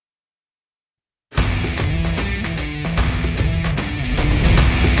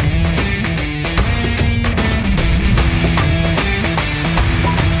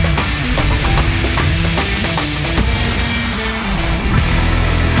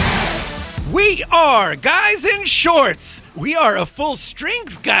We are Guys in Shorts. We are a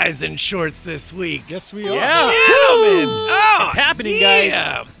full-strength Guys in Shorts this week. Yes, we are. Yeah. Gentlemen. Oh, It's happening,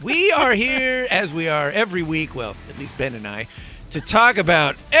 yeah. We are here, as we are every week, well, at least Ben and I, to talk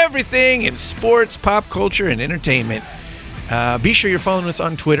about everything in sports, pop culture, and entertainment. Be sure you're following us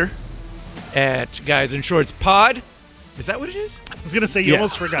on Twitter at Guys in Shorts Pod. Is that what it is? I was going to say you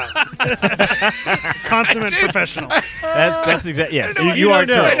almost forgot. Consummate professional. That's exactly. Yes, I you are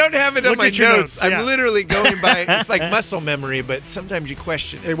don't know. I correct. don't have it on Look my at your notes. notes, yeah. I'm literally going by, it's like muscle memory, but sometimes you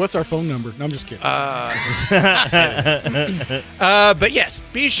question Hey, it. what's our phone number? No, I'm just kidding. But yes,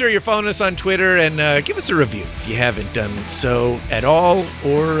 be sure you're following us on Twitter and give us a review if you haven't done so at all,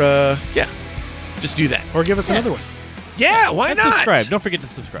 or just do that. Or give us another one. Yeah, why And not? subscribe. Don't forget to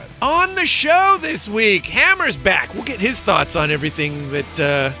subscribe. On the show this week, Hammer's back. We'll get his thoughts on everything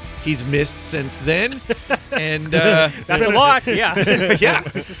that he's missed since then. And That's a lot. Yeah. yeah,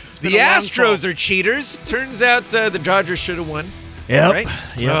 been the a long Astros fall. are cheaters. Turns out the Dodgers should have won. Yep. Right?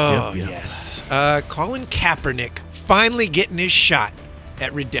 Yep. Yes. Colin Kaepernick finally getting his shot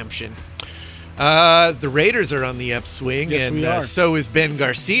at redemption. The Raiders are on the upswing, Yes, and we are. so is Ben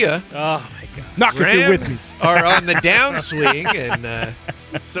Garcia. Oh my God. Knock if you're with me. Rams are on the downswing, and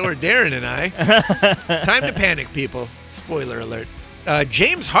so are Darren and I. Time to panic, people. Spoiler alert.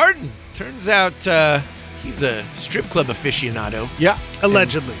 James Harden. Turns out he's a strip club aficionado. Yeah.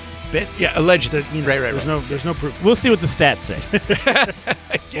 Allegedly. Allegedly. Right. There's no proof. We'll see what the stats say.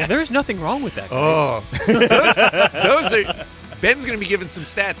 Yes. There's nothing wrong with that. Guys. Oh, those are. Ben's going to be giving some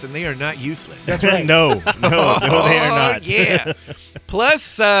stats, and they are not useless. That's right. No, they are not. Yeah.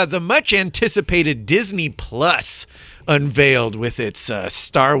 Plus, the much anticipated Disney Plus unveiled with its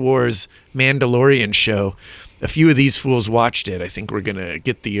Star Wars Mandalorian show. A few of these fools watched it. I think we're going to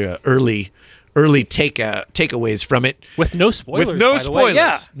get the early takeaways from it. With no spoilers. With no by the way. spoilers.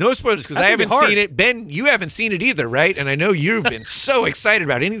 Yeah. No spoilers, because That's I gonna be haven't hard. seen it. Ben, you haven't seen it either, right? And I know you've been so excited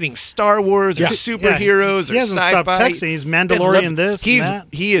about anything Star Wars or Yeah. superheroes He or hasn't sci-fi. stopped texting. He's Ben Mandalorian loves- this and that.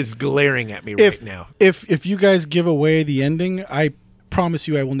 He is glaring at me right now. If you guys give away the ending, I promise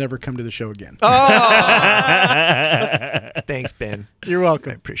you I will never come to the show again. Thanks, Ben. You're I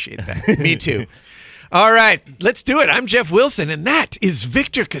welcome. appreciate that. Me too. All right, let's do it. I'm Jeff Wilson, and that is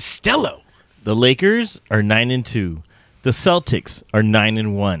Victor Costello. The Lakers are 9-2. The Celtics are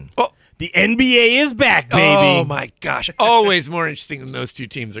 9-1. Oh. The NBA is back, baby. Oh my gosh! Always more interesting than those two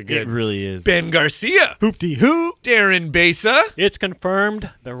teams are It good. really is. Ben Garcia, Hoop-dee-hoo. Darren Besa, It's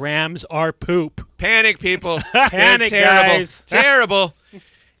confirmed the Rams are poop. panic people, Panic, They're terrible, guys. terrible,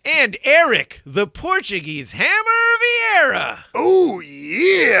 and Eric, the Portuguese Hammer Vieira. Oh,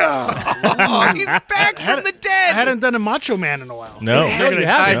 yeah. Oh, he's back from the dead. I hadn't done a Macho Man in a while. No. Hell, No, you I,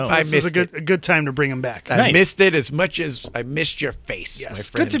 haven't. I This missed is a good time to bring him back. I Nice. missed it as much as I missed your face. my Yes,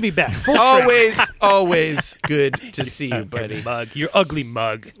 friend. good to be back. Full strength. Always good to see you, buddy. Mug, your ugly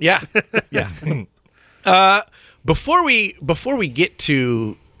mug. Yeah, yeah. Before we get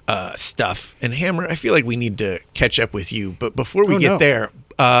to stuff and Hammer, I feel like we need to catch up with you. But before we get there,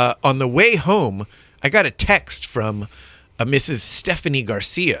 on the way home, I got a text from a Mrs. Stephanie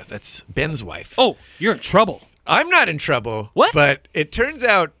Garcia. That's Ben's wife. Oh, you're in trouble. I'm not in trouble. What? But it turns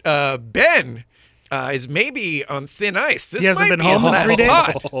out Ben is maybe on thin ice. This He hasn't might been be his home in last 3 days?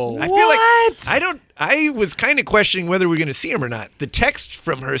 pod. Oh. I feel like I was kind of questioning whether we're going to see him or not. The text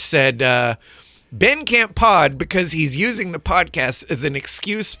from her said, Ben can't pod because he's using the podcast as an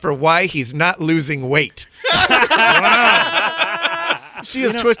excuse for why he's not losing weight. She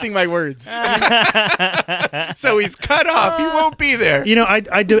is twisting my words. So he's cut off. He won't be there. You know, I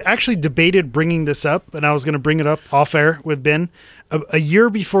actually debated bringing this up, and I was going to bring it up off air with Ben. A year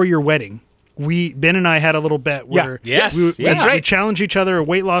before your wedding, Ben and I had a little bet where Yes. we That's right. we'd challenge each other, a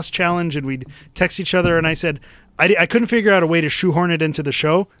weight loss challenge, and we'd text each other, and I said, I couldn't figure out a way to shoehorn it into the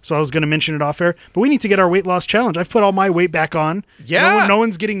show, so I was going to mention it off air. But we need to get our weight loss challenge. I've put all my weight back on. Yeah. no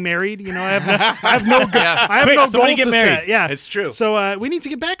one's getting married. You know, I have no Wait, goal somebody get to married. set. Yeah, It's true. So we need to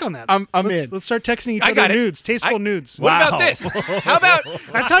get back on that. I'm let's, in. Let's start texting each I other got it. nudes, tasteful nudes. What Wow. about this? How about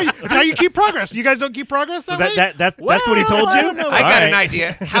That's how you keep progress. You guys don't keep progress that way? That's what he told you? I All got right. an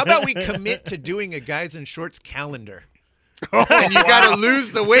idea. How about we commit to doing a Guys in Shorts calendar? And you got to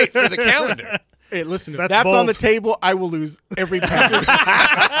lose the weight for the calendar. Hey, listen, if That's that's on bold. the table, I will lose every pound.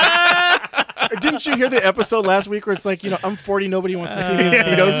 Didn't you hear the episode last week where it's like, I'm 40, nobody wants to see me in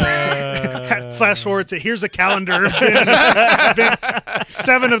Speedos? Flash forward to here's a calendar.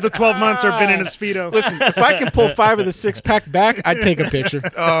 7 of the 12 months are been in a Speedo. Listen, if I can pull 5 of the 6-pack back, I'd take a picture.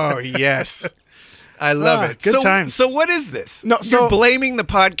 Oh, yes. I love it. good so, times. So what is this? No, You're so- blaming the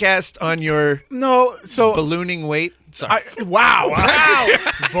podcast on your No, so ballooning weight? Sorry. wow.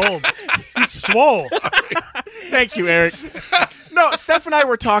 Bold. He's swole. Thank you, Eric. No, Steph and I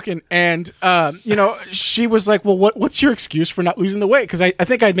were talking, and she was like, "Well, what's your excuse for not losing the weight?" Because I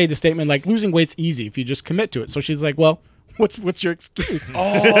think I'd made the statement like, "Losing weight's easy if you just commit to it." So she's like, "Well, what's your excuse?"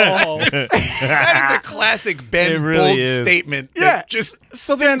 Oh, That is a classic Ben It really Bold is. statement. Yeah. That just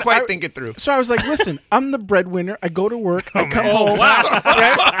So then quite think it through. So I was like, "Listen, I'm the breadwinner. I go to work. I come oh home. wow.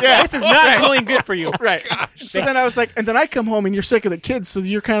 Right? Yeah, This is not going good for you. right." So then I was like, and then I come home and you're sick of the kids, so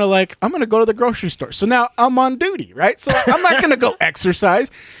you're kind of like, I'm going to go to the grocery store. So now I'm on duty, right? So I'm not going to go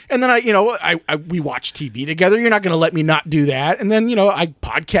exercise. And then we watch TV together. You're not going to let me not do that. And then I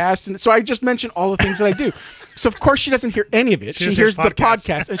podcast, and so I just mentioned all the things that I do. So of course she doesn't hear any of it. She just hears hears the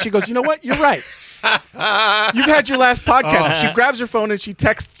podcast, and she goes, "You know what? You're right. You've had your last podcast." And she grabs her phone and she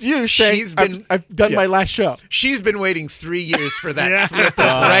texts you saying, I've done my last show. She's been waiting 3 years for that Yeah. slip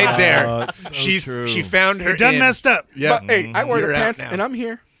up right there. Oh, it's so true. She found her. You're done in. messed up. Yeah. But hey, I wear You're the out pants now. and I'm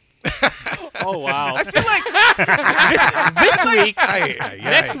here. Oh wow. I feel like This week, next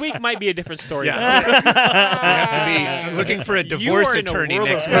next week might be a different story. Yeah. We have to be looking for a You divorce are in a attorney world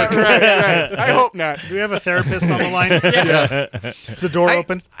next of week. Right. I hope not. Do we have a therapist on the line? Is the door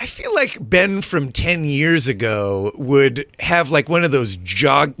open? I feel like Ben from 10 years ago would have like one of those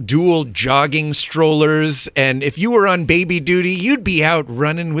dual jogging strollers, and if you were on baby duty, you'd be out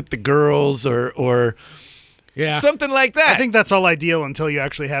running with the girls or Yeah. something like that. I think that's all ideal until you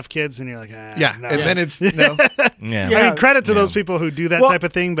actually have kids and you're like, yeah, no. and then it's no. Yeah. Yeah. I mean, credit to those people who do that Well, type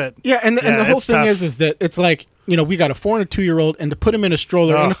of thing, but Yeah, and the whole it's thing tough. is that it's like, we got a 4 and a 2-year-old, and to put them in a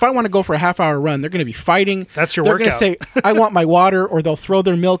stroller, Oh. and if I want to go for a half-hour run, they're going to be fighting. That's your They're workout. going to say, "I want my water," or they'll throw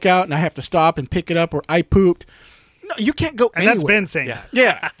their milk out, and I have to stop and pick it up, or "I pooped." No, you can't go and anywhere. that's Ben saying that.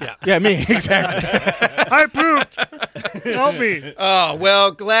 Yeah, me, exactly. I pooped. Help me. Oh,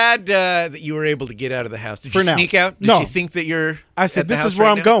 well, glad that you were able to get out of the house. Did For you now. sneak out? Did No. you think that you're I said, at the "This house is where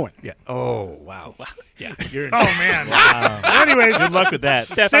right I'm now?" going." Yeah. Oh, wow. Yeah. You're Oh, man. Anyways, Good luck with that.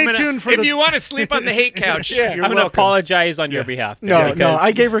 Steph, stay tuned for if the... you want to sleep on the hate couch, you're I'm going to welcome. apologize on your behalf. No, because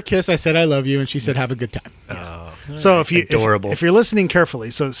I gave her a kiss. I said, "I love you," and she said, "Have a good time." So if you Adorable. if you're listening carefully,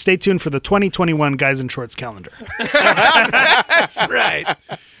 so stay tuned for the 2021 Guys in Shorts calendar. That's right.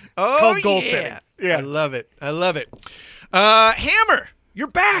 Oh, called goal yeah. setting. Yeah. I love it. I love it. Hammer, you're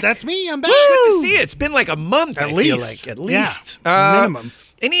back. That's me. I'm back. It's good to see you. It's been like a month. At I feel least. like at Yeah. least Minimum.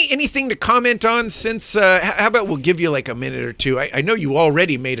 Anything to comment on since? How about we'll give you like a minute or two? I know you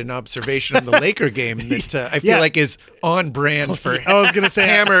already made an observation on the Laker game that I feel Yeah. like is on brand for I was gonna say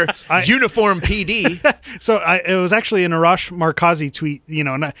Hammer I- uniform PD. So it was actually an Arash Markazi tweet,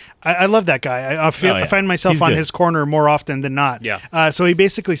 and I love that guy. I find myself He's on good. his corner more often than not. Yeah. So he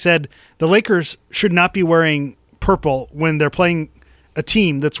basically said the Lakers should not be wearing purple when they're playing a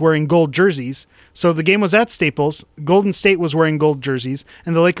team that's wearing gold jerseys. So the game was at Staples. Golden State was wearing gold jerseys,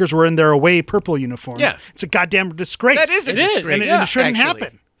 and the Lakers were in their away purple uniforms. Yeah. It's a goddamn disgrace. That is a It is. disgrace. And it shouldn't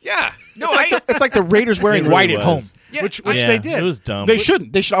happen. Yeah. No, It's like the Raiders wearing It really white at home. was. Yeah. Which Yeah, they did. It was dumb. They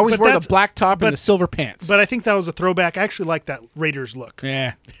shouldn't. They should always But wear the that's- black top but- and the silver pants. But I think that was a throwback. I actually like that Raiders look.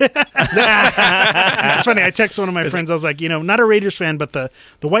 yeah. It's funny. I text one of my friends. I was like, not a Raiders fan, but the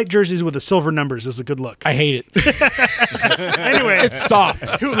white jerseys with the silver numbers is a good look. I hate it. Anyway, It's soft.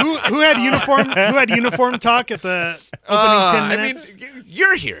 who had uniform talk at the opening 10 I minutes? mean,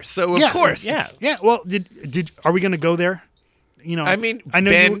 you're here, so of course. Yeah. Well, are we going to go there? I mean, I know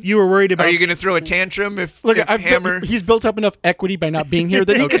Ben, you were worried about. Are you going to throw a tantrum if Look, if Hammer? he's built up enough equity by not being here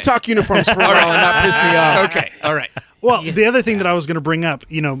that he Okay. could talk uniforms for a while and not piss me off. Okay, all right. Well, the other thing that I was going to bring up,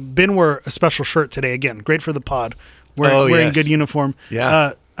 Ben wore a special shirt today. Again, great for the pod. Wearing yes. good uniform.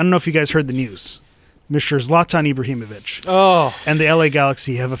 Yeah. I don't know if you guys heard the news. Mr. Zlatan Ibrahimovic Oh, and the LA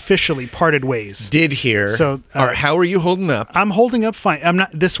Galaxy have officially parted ways. Did hear. So, how are you holding up? I'm holding up fine.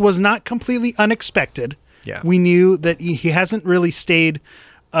 This was not completely unexpected. Yeah. We knew that he hasn't really stayed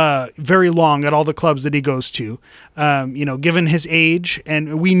very long at all the clubs that he goes to, given his age,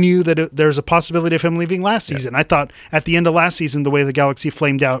 and we knew that there's a possibility of him leaving last season. I thought at the end of last season, the way the Galaxy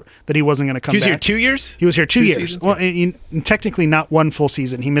flamed out, that he wasn't going to come He was back. here 2 years. He was here 2 years. seasons? Well, technically not one full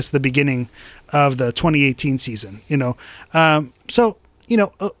season. He missed the beginning of the 2018 season. So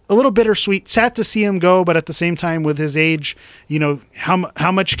a little bittersweet. Sad to see him go, but at the same time, with his age,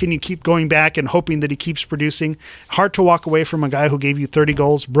 how much can you keep going back and hoping that he keeps producing? Hard to walk away from a guy who gave you 30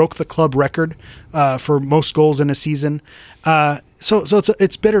 goals, broke the club record for most goals in a season. So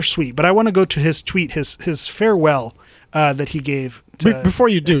it's bittersweet. But I want to go to his tweet, his farewell that he gave. Before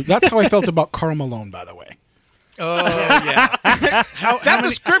you do, that's how I felt about Karl Malone, by the way. Oh yeah. That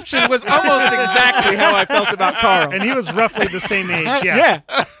description was almost exactly how I felt about Karl. And he was roughly the same age. Yeah.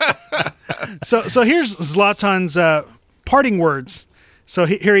 Yeah. So here's Zlatan's parting words. So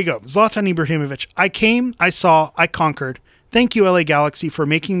here you go. Zlatan Ibrahimovic. I came, I saw, I conquered. Thank you, LA Galaxy, for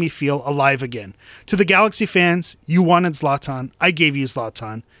making me feel alive again. To the Galaxy fans, you wanted Zlatan. I gave you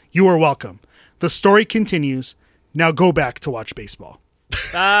Zlatan. You are welcome. The story continues. Now go back to watch baseball.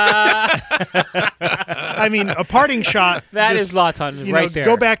 I mean, a parting shot. That just, is Zlatan you right know, there.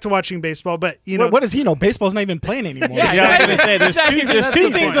 Go back to watching baseball, but you know What does he know? Baseball's not even playing anymore. Yeah, Yeah, I was exactly. going to say there's That's two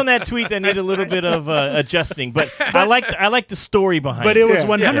the things point. on that tweet that need a little bit of adjusting, but I like the story behind But it. it was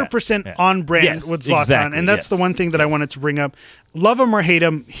Yeah. 100% Yeah. on brand Yes, with Zlatan, exactly, and that's yes. the one thing that I wanted to bring up. Love him or hate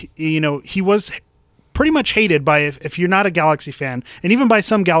him, he was pretty much hated by, if you're not a Galaxy fan, and even by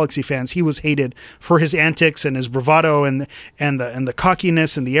some Galaxy fans, he was hated for his antics and his bravado and the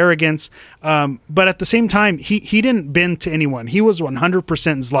cockiness and the arrogance. But at the same time, he didn't bend to anyone. He was 100%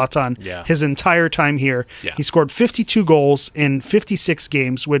 Zlatan his entire time here. Yeah. He scored 52 goals in 56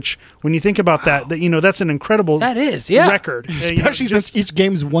 games, which when you think about that, that's an incredible That is, yeah. record. Especially since each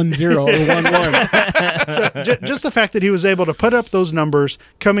game's 1-0 or 1-1. Just the fact that he was able to put up those numbers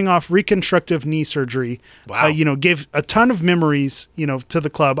coming off reconstructive knee surgery, Wow. gave a ton of memories, to the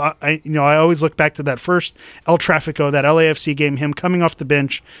club. I always look back to that first El Tráfico, that LAFC game, him coming off the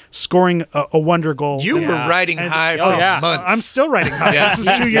bench, scoring a wonder goal. You were riding high for yeah. months. I'm still riding high. Yeah. This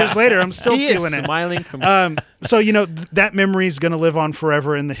is 2 years later. I'm still He is feeling it. smiling from. So that memory is going to live on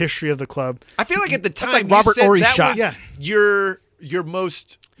forever in the history of the club. I feel like at the time, like you Robert said Ory's that shot. was Yeah.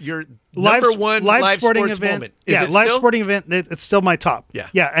 your number one live sports moment. Is it live still? sporting event. It's still my top.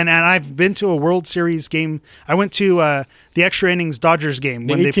 Yeah. And I've been to a World Series game. I went to the extra innings Dodgers game,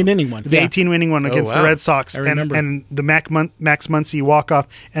 The 18-inning one. the Yeah. 18-inning one against the wow. Red Sox, I remember. and the Max Muncy walk off,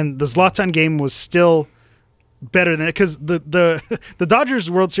 and the Zlatan game was still better than it, because the Dodgers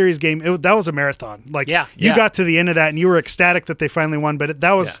World Series game, that was a marathon. Like, Yeah. you Yeah. got to the end of that and you were ecstatic that they finally won, but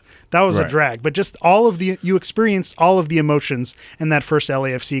that was a Right. drag. But just you experienced all of the emotions in that first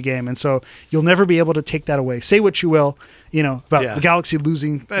LAFC game, and so you'll never be able to take that away. Say what you will, about Yeah. the Galaxy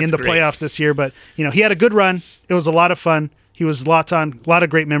losing That's in the great. playoffs this year, but he had a good run. It was a lot of fun. He was Zlatan, a lot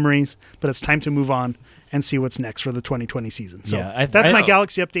of great memories, but it's time to move on and see what's next for the 2020 season. So Yeah, that's my know.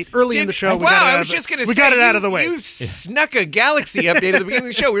 Galaxy update early in the show. Wow, I was just going to say. we got it out of the way. You snuck a Galaxy update at the beginning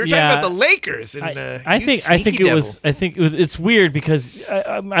of the show. We were talking Yeah. about the Lakers. And, I you think sneaky it was. devil. I think it was. It's weird because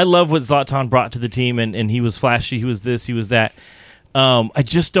I love what Zlatan brought to the team, and he was flashy. He was this. He was that. I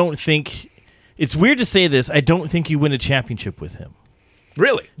just don't think. It's weird to say this. I don't think you win a championship with him.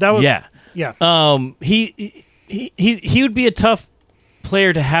 Really? That was Yeah. He would be a tough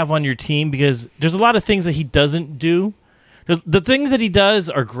player to have on your team because there's a lot of things that he doesn't do. The things that he does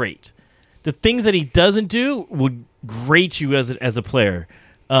are great. The things that he doesn't do would grate you as a player.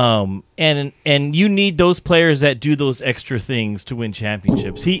 And you need those players that do those extra things to win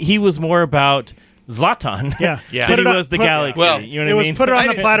championships. He was more about Zlatan. Yeah. Yeah. than Put he it on- was the put- Galaxy. Well, you know what It I was mean? put it on I the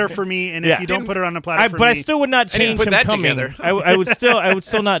didn't- platter for me, and Yeah. if you don't put it on the platter for but I me, still would not change put him that coming. together. I would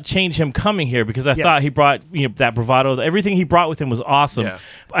still not change him coming here because I Yeah. thought he brought that bravado. Everything he brought with him was awesome. Yeah.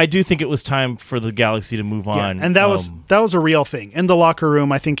 I do think it was time for the Galaxy to move on. and that was a real thing in the locker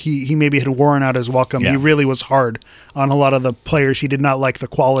room. I think he maybe had worn out his welcome. Yeah. He really was hard on a lot of the players. He did not like the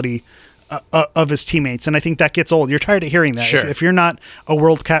quality of his teammates, and I think that gets old. You're tired of hearing that. Sure. If you're not a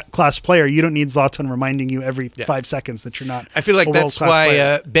world-class player, you don't need Zlatan reminding you every 5 seconds that you're not. I feel like a that's world-class why,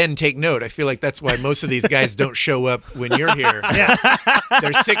 player. Ben, take note. I feel like that's why most of these guys don't show up when you're here. Yeah.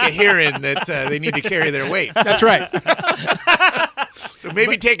 They're sick of hearing that they need to carry their weight. That's right. So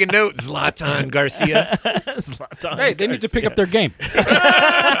maybe take a note, Zlatan Garcia. Zlatan. Hey, they need to pick up their game.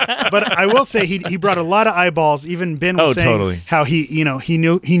 But I will say he brought a lot of eyeballs. Even Ben was saying totally. how he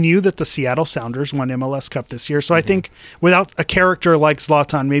knew that the Seattle Sounders won MLS Cup this year. So I think without a character like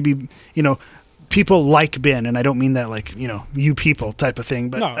Zlatan, maybe people like Ben, and I don't mean that like you people type of thing.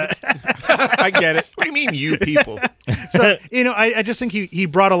 But No, I get it. What do you mean, you people? so I just think he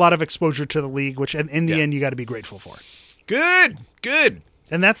brought a lot of exposure to the league, which in the end you got to be grateful for. Good.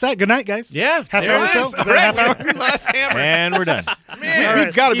 And that's that. Good night, guys. Yeah. Half there hour it show? is. Is All that a half right, hour? we lost Hammer. And we're done. Man.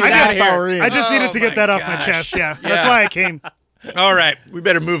 We've got to be He's half outta here. hour in. I just needed to my get that off my gosh. chest. Yeah, that's Yeah. why I came. All right, we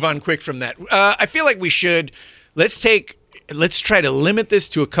better move on quick from that. I feel like we should. Let's try to limit this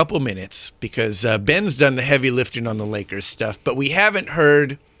to a couple minutes because Ben's done the heavy lifting on the Lakers stuff, but we haven't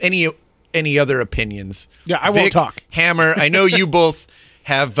heard any other opinions. Yeah, I won't Vic, talk. Hammer, I know you both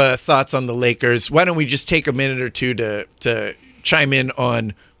have thoughts on the Lakers. Why don't we just take a minute or two to chime in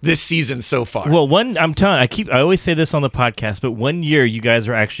on this season so far? Well, I'm telling. I always say this on the podcast, but 1 year you guys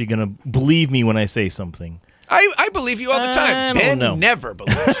are actually going to believe me when I say something. I believe you all the time. I don't Ben know. never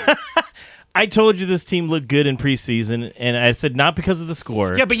believes you. I told you this team looked good in preseason, and I said not because of the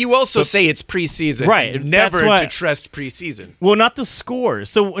score. Yeah, but you also say it's preseason. Right, Never that's why- to trust preseason. Well, not the score.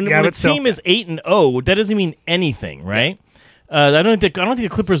 So when a but still. team is 8-0, that doesn't mean anything, right? I don't think the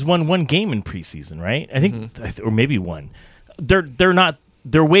Clippers won one game in preseason, right? I think, or maybe one. They're not.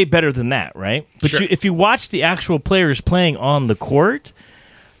 They're way better than that, right? But Sure. if you watch the actual players playing on the court,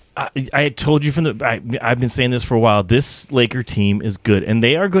 I told you I've been saying this for a while. This Laker team is good, and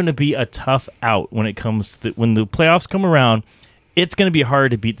they are going to be a tough out when it comes to when the playoffs come around. It's going to be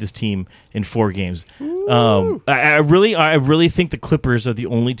hard to beat this team in 4 games. I really think the Clippers are the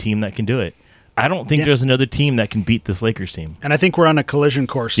only team that can do it. I don't think there's another team that can beat this Lakers team. And I think we're on a collision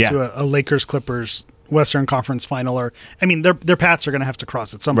course Yeah. to a Lakers-Clippers Western Conference final. Or I mean, their paths are going to have to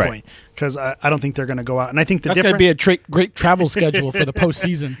cross at some Right. point because I don't think they're going to go out. And I think the That's going to difference. be a great travel schedule for the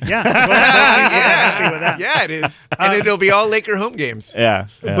postseason. Yeah, happy with that. Yeah, it is. And it'll be all Laker home games. Yeah.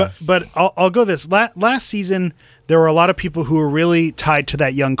 But I'll go this. Last season, there were a lot of people who were really tied to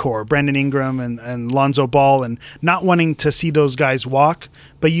that young core, Brandon Ingram and Lonzo Ball, and not wanting to see those guys walk.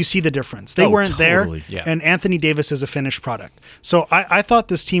 But you see the difference. They weren't totally. there, Yeah. and Anthony Davis is a finished product. So I thought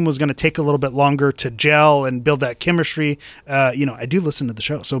this team was going to take a little bit longer to gel and build that chemistry. I do listen to the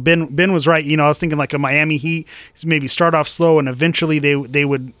show. So Ben was right. I was thinking like a Miami Heat, maybe start off slow, and eventually they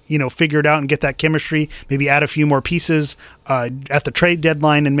would figure it out and get that chemistry, maybe add a few more pieces at the trade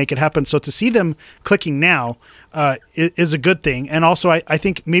deadline and make it happen. So to see them clicking now is a good thing. And also, I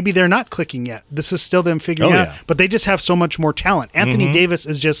think maybe they're not clicking yet. This is still them figuring out, yeah. but they just have so much more talent. Anthony Davis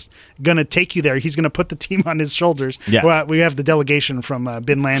is just going to take you there. He's going to put the team on his shoulders. Yeah. Well, we have the delegation from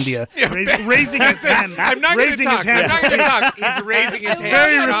Binlandia raising his hand. I'm not going to raising talk. his hand. I'm not going to talk. He's raising his hand.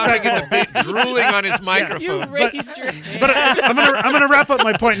 Very chomping at the respectful. bit, drooling on his microphone. You raised your hand. But I'm gonna wrap up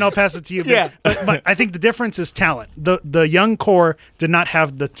my point and I'll pass it to you. But I think the difference is talent. The young core did not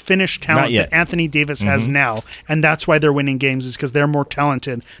have the finished Not talent yet. that Anthony Davis has now, and that's why they're winning games is because they're more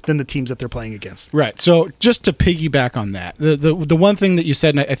talented than the teams that they're playing against. Right. So just to piggyback on that, the one thing that you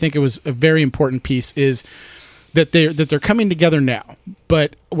said, and I think it was a very important piece, is that they're coming together now.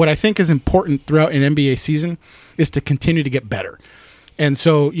 But what I think is important throughout an NBA season is to continue to get better. And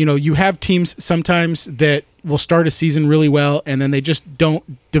so, you have teams sometimes that will start a season really well and then they just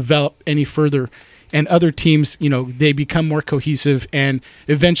don't develop any further. And other teams, they become more cohesive and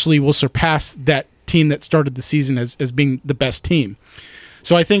eventually will surpass that team that started the season as being the best team.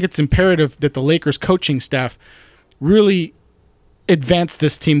 So I think it's imperative that the Lakers coaching staff really advance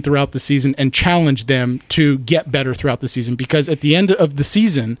this team throughout the season and challenge them to get better throughout the season, because at the end of the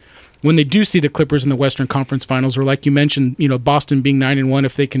season, when they do see the Clippers in the Western Conference Finals, or like you mentioned, Boston being 9-1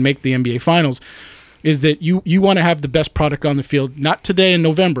 if they can make the NBA Finals, is that you want to have the best product on the field, not today in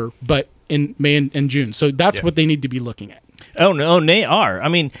November, but in May and June. So that's what they need to be looking at. Oh no, they are. I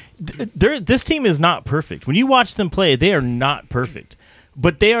mean, this team is not perfect. When you watch them play, they are not perfect,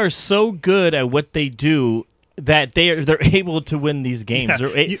 but they are so good at what they do that they're able to win these games. Yeah.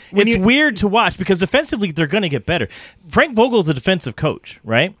 It's weird to watch because defensively they're going to get better. Frank Vogel's a defensive coach,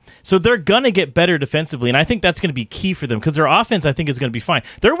 right? So they're going to get better defensively, and I think that's going to be key for them because their offense, I think, is going to be fine.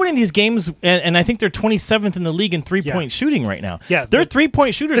 They're winning these games, and I think they're 27th in the league in three-point shooting right now. Yeah, their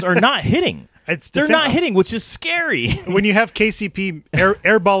three-point shooters are not hitting. They're not hitting, which is scary. When you have KCP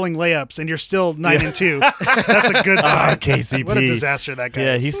airballing layups and you're still 9-2, that's a good sign. KCP. What a disaster that guy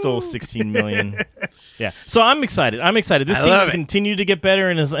Yeah, is. he stole $16 million. Yeah, so I'm excited. This I team love will it. continue to get better,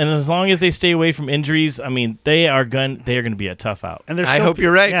 and as long as they stay away from injuries, I mean, they are going to be a tough out. And there's I still hope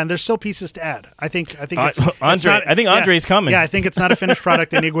you're right. Yeah, and there's still pieces to add. I think it's Andre- not- I think Andre's coming. Yeah, I think it's not a finished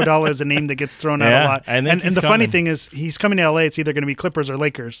product, and Iguodala is a name that gets thrown out Yeah, a lot. I think And he's the funny coming. thing is, he's coming to LA. It's either going to be Clippers or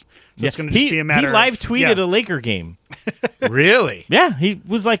Lakers. So it's going to just be a matter. He live of, tweeted yeah. a Laker game. Really? Yeah, he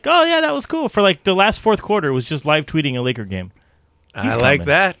was like, "Oh yeah, that was cool." For like the last fourth quarter, it was just live tweeting a Laker game. I like coming.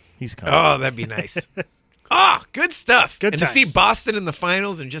 that. He's coming. Oh, that'd be nice. Good stuff. Good and to see times. Boston in the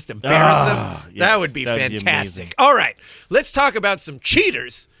finals and just embarrass them, that yes, would be that'd be fantastic. amazing. All right, let's talk about some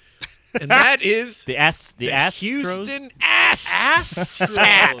cheaters. And that is the Astros. Houston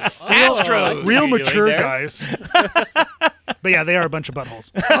Astros. Oh, Astros. Real What are you mature doing there? guys. But yeah, they are a bunch of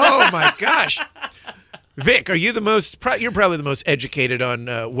buttholes. Oh my gosh. Vic, are you the most? You're probably the most educated on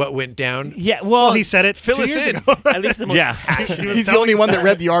what went down. Yeah, well, He said it. Fill 2 us years in. ago. At least the most yeah, He's the only one that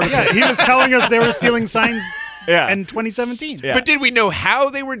read the article. Yeah, he was telling us they were stealing signs yeah. in 2017. Yeah. But did we know how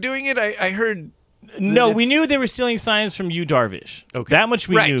they were doing it? I heard. No, It's- we knew they were stealing signs from Yu Darvish. Okay. That much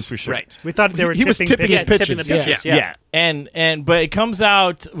we Right, knew for sure. Right. We thought they were He was tipping his pitches. tipping the pitches. pitches. Yeah. But it comes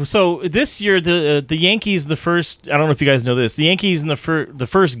out. So this year, the Yankees, the first. I don't know if you guys know this. The Yankees in the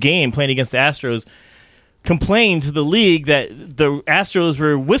first game playing against the Astros complained to the league that the Astros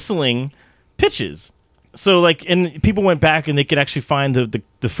were whistling pitches. So like, and people went back and they could actually find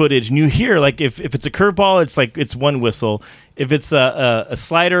the footage, and you hear like if it's a curveball, it's like it's one whistle. If it's a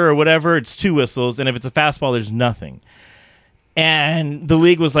slider or whatever, it's two whistles, and if it's a fastball, there's nothing. And the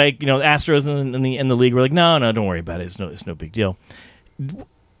league was like, Astros and the league were like, no, don't worry about it. It's no big deal.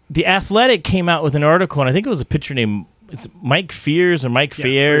 The Athletic came out with an article, and I think it was a pitcher named Mike Fiers or Mike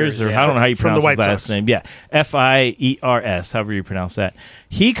Fiers, or I don't know how you pronounce his last name. Yeah, Fiers, however you pronounce that.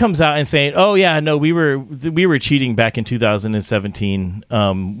 He comes out and saying, "Oh yeah, no, we were cheating back in 2017.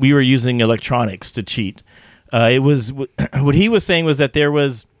 We were using electronics to cheat. It was what he was saying was that there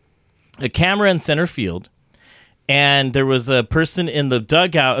was a camera in center field, and there was a person in the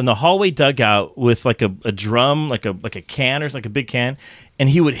dugout, in the hallway dugout, with like a drum, like a can or like a big can, and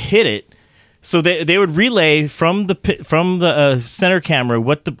he would hit it." So they would relay from the center camera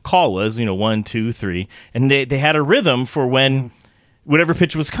what the call was, 1, 2, 3, and they had a rhythm for when whatever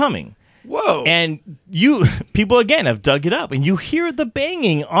pitch was coming. Whoa! And people again have dug it up, and you hear the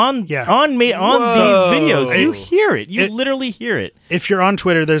banging on these videos. You hear it. You literally hear it. If you're on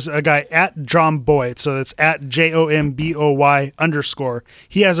Twitter, there's a guy at Jomboy, so it's at JOMBOY_.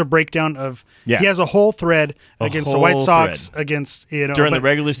 He has a breakdown of. Yeah. He has a whole thread against the White Sox, against during the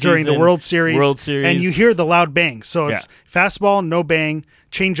regular season, during the World Series, and you hear the loud bang. So it's fastball, no bang,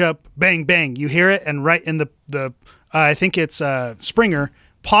 changeup, bang, bang. You hear it, and right in the I think it's Springer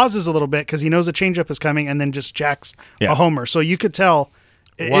pauses a little bit because he knows a changeup is coming, and then just jacks a homer. So you could tell.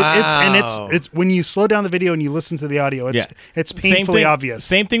 It's when you slow down the video and you listen to the audio, it's painfully obvious.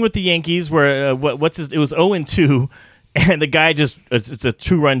 Same thing with the Yankees, where it was 0-2. And the guy it's a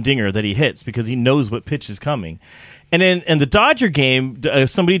 2-run dinger that he hits because he knows what pitch is coming. And then in the Dodger game,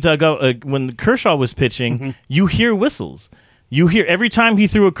 somebody dug out when Kershaw was pitching, you hear whistles. You hear every time he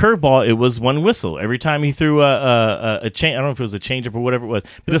threw a curveball, it was one whistle. Every time he threw a change, I don't know if it was a changeup or whatever it was.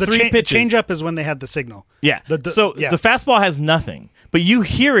 But the three pitches. Changeup is when they had the signal. Yeah. The fastball has nothing, but you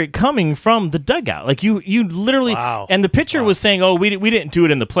hear it coming from the dugout. Like you literally. Wow. And the pitcher was saying, "Oh, we didn't do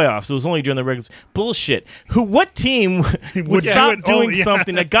it in the playoffs. It was only during the regular." Bullshit. What team would stop doing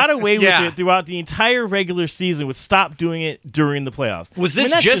something that got away with it throughout the entire regular season? Would stop doing it during the playoffs? Was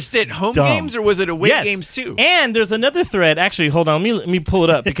this just at home games, or was it away games too? And there's another thread. Actually, hold on. Let me pull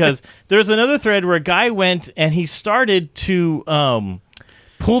it up because there's another thread where a guy went and he started to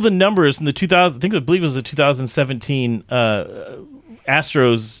pull the numbers from the 2000. I believe it was the 2017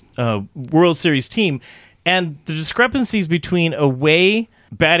 Astros World Series team, and the discrepancies between away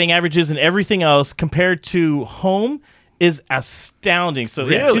batting averages and everything else compared to home is astounding. So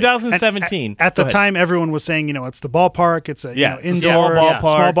really? 2017. At the time, everyone was saying, it's the ballpark. It's a indoor,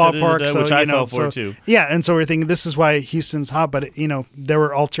 small ballpark, so, which I fell for too. Yeah, and so we're thinking this is why Houston's hot, but there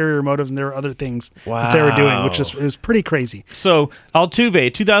were ulterior motives and there were other things that they were doing, which is pretty crazy. So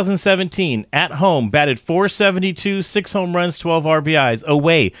Altuve, 2017, at home, batted .472, 6 home runs, 12 RBIs.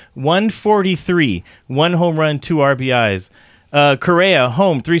 Away, 143, 1 home run, 2 RBIs. Correa,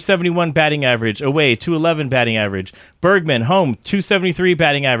 home, 371 batting average. Away, 211 batting average. Bergman, home, 273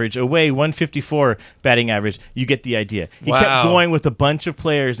 batting average. Away, 154 batting average. You get the idea. He kept going with a bunch of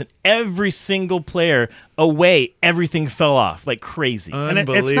players, and every single player away, everything fell off like crazy. And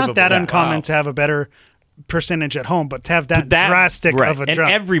it's not that uncommon to have a better percentage at home, but to have that drastic of a jump. And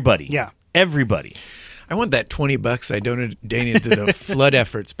everybody. Everybody. I want that $20 I donated to the flood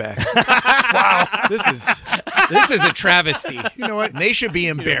efforts back. Wow, this is a travesty. You know what? They should be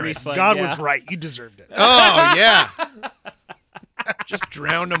embarrassed. God was right. You deserved it. Oh yeah, just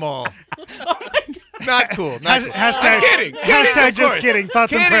drowned them all. Not cool. Not cool. Hashtag kidding. Hashtag just kidding.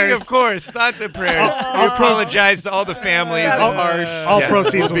 Thoughts and prayers. Of course. Thoughts and prayers. I apologize to all the families. All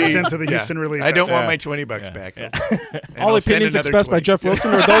proceeds will be sent to the Houston Relief. I don't want my $20 back. All opinions expressed by Jeff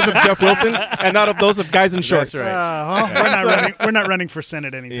Wilson are those of Jeff Wilson and not of those of guys in shorts. That's right. We're not running for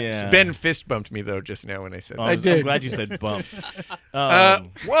Senate anytime soon. Ben fist bumped me though just now when I said that. I'm glad you said bump.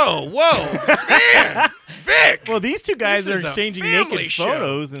 Whoa, man, Vic. Well, these two guys are exchanging naked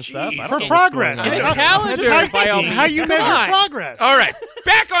photos and stuff. Jeez. For progress. It's a calendar. How you measure progress. All right,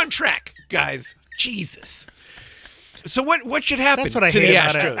 back on track, guys. Jesus. So what should happen That's what I to hate the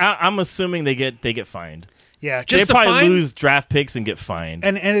about Astros? I'm assuming they get fined. Yeah, Just they the probably fine? lose draft picks and get fined.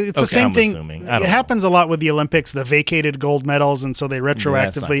 and it's the same I'm thing. assuming. It happens a lot with the Olympics, the vacated gold medals, and so they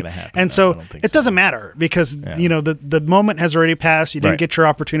retroactively. gonna happen. And No, I so don't think it doesn't matter because the moment has already passed. You didn't Right. get your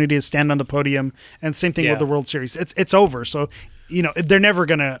opportunity to stand on the podium, and same thing with the World Series. It's over. So they're never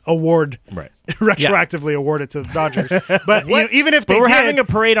going to award Right. retroactively award it to the Dodgers. But you know, even if they But we're did, having a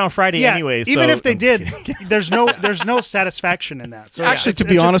parade on Friday anyway. even so if they I'm just did, kidding. there's no satisfaction in that. So Actually, to it's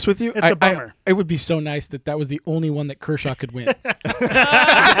be just- honest with you, it's a bummer. it would be so nice that was the only one that Kershaw could win.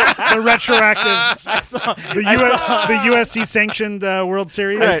 The retroactive, the USC sanctioned World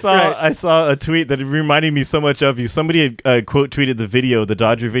Series. I saw a tweet that reminded me so much of you. Somebody had quote tweeted the video, the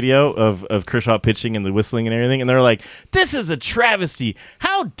Dodger video of Kershaw pitching and the whistling and everything, and they're like, "This is a travesty.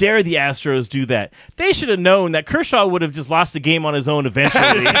 How dare the Astros do that? They should have known that Kershaw would have just lost the game on his own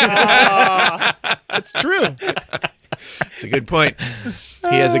eventually." That's true. It's a good point.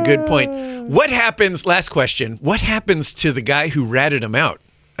 He has a good point. What happens, last question, what happens to the guy who ratted him out?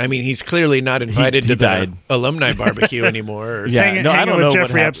 I mean, he's clearly not invited he to died. the alumni barbecue anymore. Or Yeah, hanging- no, I hanging don't with know what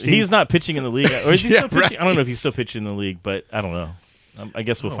Jeffrey happened. Epstein. He's not pitching in the league, or is he Yeah, still pitching? I don't know if right. he's still pitching in the league, but I don't know. I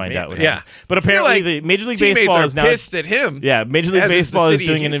guess we'll find man. out what Yeah. happens. But I feel apparently, like the Major League teammates Baseball are is now pissed at him. Yeah, Major League As is the Baseball is city of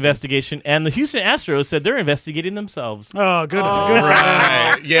doing an Houston. investigation, and the Houston Astros said they're investigating themselves. Oh, good. Good for them.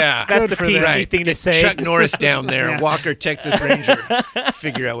 Right, yeah. That's Good the for PC Right. thing to say. Chuck Norris down there, Yeah. Walker, Texas Ranger.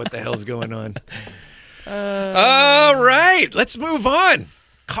 Figure out what the hell's going on. All right, let's move on.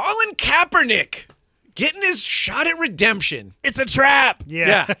 Colin Kaepernick getting his shot at redemption. It's a trap.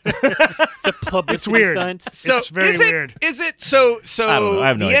 Yeah. It's a publicity It's weird. stunt. So It's very is it, weird. Is it so? I don't know. I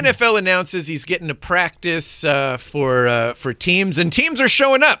have no the idea. NFL announces he's getting to practice for teams, and teams are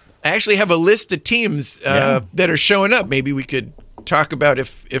showing up. I actually have a list of teams that are showing up. Maybe we could talk about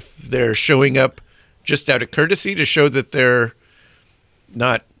if they're showing up just out of courtesy to show that they're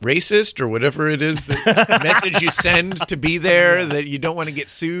not racist or whatever it is, the message you send to be there, that you don't want to get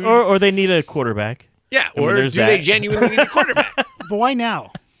sued. Or they need a quarterback. yeah, mean, or do there's they that. genuinely need a quarterback? But why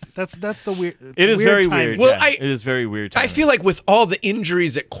now? That's the weird. It's It is weird very timing. weird. Well, yeah. It is very weird. I timing. feel like with all the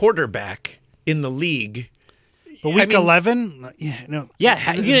injuries at quarterback in the league, But week I mean- 11, no.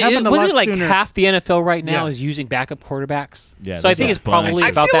 Yeah, it you know, happened a wasn't lot it like sooner. half the NFL right now Yeah. is using backup quarterbacks? Yeah, so I there's think a it's probably bunch. I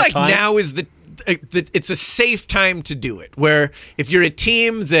about feel that like time. now is it's a safe time to do it. Where if you're a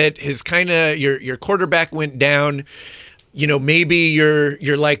team that has kind of your quarterback went down, you know, maybe you're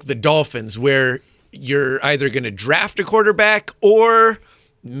like the Dolphins, where you're either going to draft a quarterback, or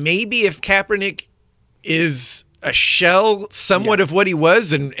maybe if Kaepernick is a shell somewhat of what he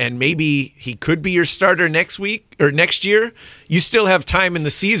was, and maybe he could be your starter next week or next year, you still have time in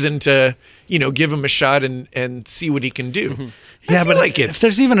the season to, you know, give him a shot and see what he can do. Yeah, I feel but like if it's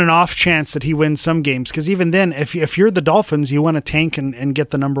there's even an off chance that he wins some games, because even then, if you're the Dolphins, you want to tank and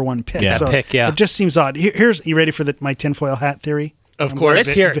get the number one pick. Yeah. So Pick, yeah. It just seems odd. Here's you ready for my tinfoil hat theory? of course Let's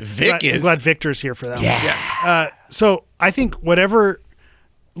hear it. Vic I'm is glad Victor's here for that. Yeah. So I think whatever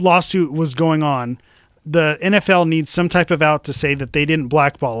lawsuit was going on, the NFL needs some type of out to say that they didn't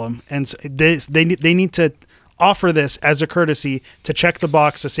blackball him, and they need to offer this as a courtesy to check the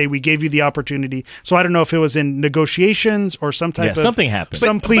box to say we gave you the opportunity. So I don't know if it was in negotiations or some type Yeah, of something happened.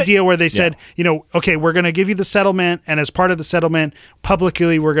 some plea but- deal where they said, you know, okay, we're going to give you the settlement, and as part of the settlement,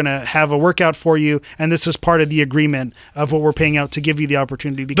 publicly we're going to have a workout for you, and this is part of the agreement of what we're paying out to give you the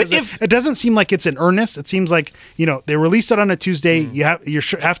opportunity. Because But if- it doesn't seem like it's in earnest. It seems like, you know, they released it on a Tuesday. You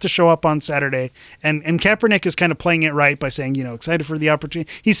have to show up on Saturday, and Kaepernick is kind of playing it right by saying, you know, excited for the opportunity.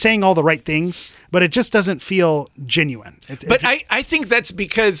 He's saying all the right things, but it just doesn't feel genuine. But I think that's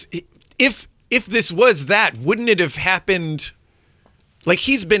because if this was that, wouldn't it have happened? Like,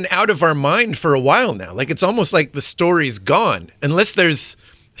 he's been out of our mind for a while now. Like, it's almost like the story's gone, unless there's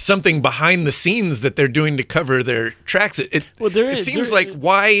something behind the scenes that they're doing to cover their tracks. It seems like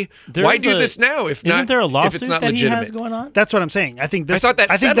why do this now if not Isn't there a if lawsuit it's not that legitimate? he has going on? that's what I'm saying. I think this. I thought that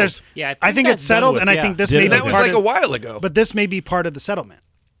settled. there's. Yeah, I think that's it's done settled, with, and I yeah. think this Did may it? be That was part like of, a while ago. But this may be part of the settlement.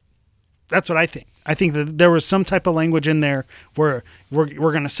 That's what I think. I think that there was some type of language in there where we're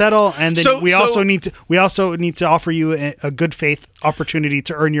going to settle, and then we also need to offer you a good faith opportunity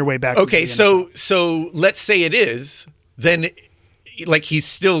to earn your way back. Okay, into the NFL. so let's say it is, then like he's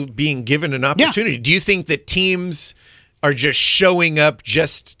still being given an opportunity. Do you think that teams are just showing up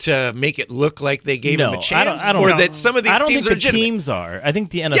just to make it look like they gave him a chance? I don't or know. that some of these I don't teams think are the legitimate? teams are. I think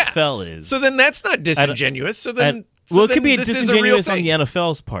the NFL is. So then that's not disingenuous. So then well, it could then be this is a real disingenuous on thing. the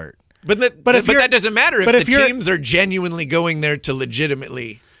NFL's part. But if you're- that doesn't matter if but the if you're- teams are genuinely going there to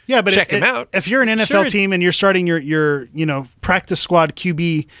legitimately but check him out. If you're an NFL Sure. team and you're starting your practice squad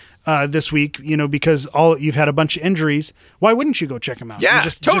QB this week, because you've had a bunch of injuries, why wouldn't you go check him out? Yeah,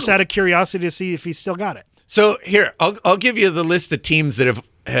 just totally. out of curiosity to see if he's still got it. So here, I'll give you the list of teams that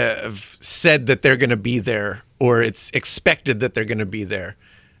have said that they're going to be there, or it's expected that they're going to be there.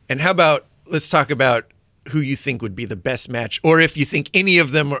 And how about let's talk about who you think would be the best match, or if you think any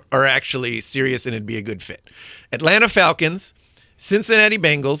of them are actually serious and it'd be a good fit. Atlanta Falcons, Cincinnati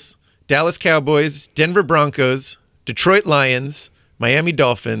Bengals, Dallas Cowboys, Denver Broncos, Detroit Lions, Miami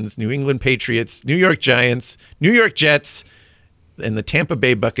Dolphins, New England Patriots, New York Giants, New York Jets, and the Tampa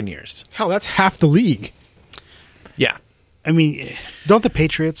Bay Buccaneers. Hell, that's half the league. Yeah. I mean, don't the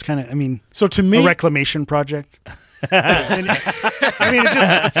Patriots kind of? I mean, So to me, a reclamation project. I mean,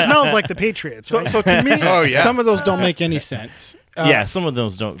 it smells like the Patriots. so, Right? so to me, Oh, yeah. some of those don't make any sense. Yeah, some of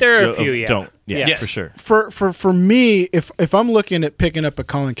those don't. There are a few, yeah. Don't. Yeah, Yes. for sure. For me, if I'm looking at picking up a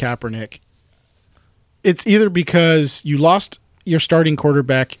Colin Kaepernick, it's either because you lost your starting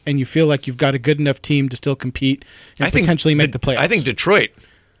quarterback and you feel like you've got a good enough team to still compete and potentially make the playoffs. I think Detroit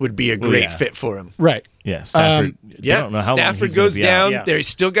would be a great yeah. fit for him. right. Yeah, Stafford. Yeah, I don't know how long Stafford he's gonna goes be out. down. Yeah. They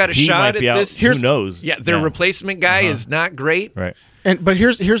still got a He shot might at be out. this. Who knows? Yeah, their replacement guy is not great. Right. But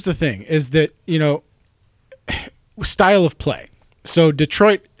here's the thing: is that style of play. So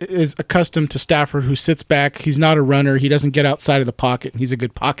Detroit is accustomed to Stafford, who sits back. He's not a runner. He doesn't get outside of the pocket. And he's a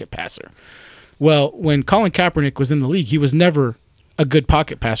good pocket passer. Well, when Colin Kaepernick was in the league, he was never a good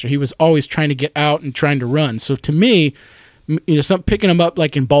pocket passer. He was always trying to get out and trying to run. So to me, picking him up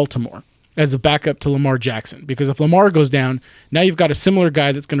like in Baltimore as a backup to Lamar Jackson, because if Lamar goes down, now you've got a similar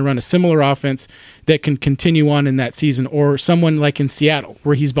guy that's going to run a similar offense that can continue on in that season, or someone like in Seattle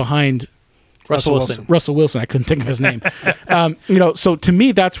where he's behind Russell Wilson. Russell Wilson. I couldn't think of his name. So to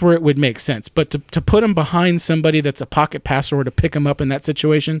me, that's where it would make sense. But to put him behind somebody that's a pocket passer or to pick him up in that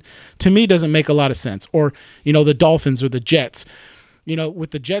situation, to me, doesn't make a lot of sense. Or, the Dolphins or the Jets.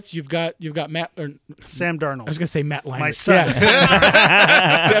 With the Jets, you've got Matt. Or, Sam Darnold. I was going to say Matt Leinart. My son.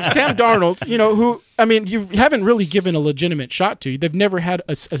 Yeah. You have Sam Darnold, who, you haven't really given a legitimate shot to. They've never had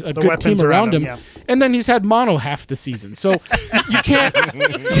a good team weapons around around him. him, And then he's had mono half the season. So you can't.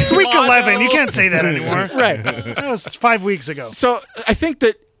 It's week 11. You can't say that anymore. Right. That was 5 weeks ago. So I think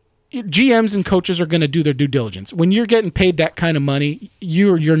that GMs and coaches are going to do their due diligence. When you're getting paid that kind of money,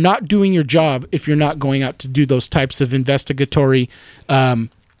 you're not doing your job if you're not going out to do those types of investigatory,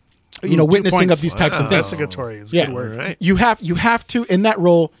 witnessing of these types of things. Investigatory is a Yeah, good word. Right. you have to in that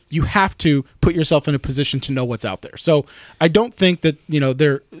role. You have to put yourself in a position to know what's out there. So I don't think that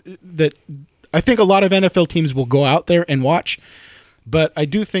I think a lot of NFL teams will go out there and watch. But I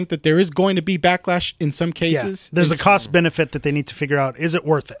do think that there is going to be backlash in some Yeah. cases. There's a cost benefit that they need to figure out. Is it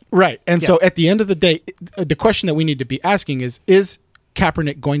worth it? Right. And so at the end of the day, the question that we need to be asking is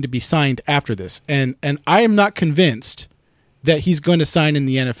Kaepernick going to be signed after this? And I am not convinced that he's going to sign in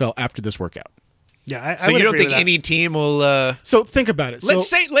the NFL after this workout. Yeah. I So would you don't agree think with that. any team will? So think about it.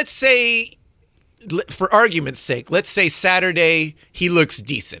 Let's say, for argument's sake, let's say Saturday he looks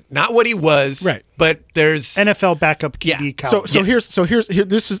decent. Not what he was, Right. But there's NFL backup QB Yeah. caliber. So Yes.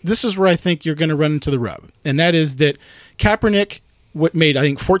 here's this is where I think you're going to run into the rub, and that is that Kaepernick made I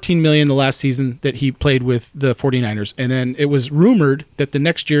think $14 million the last season that he played with the 49ers, and then it was rumored that the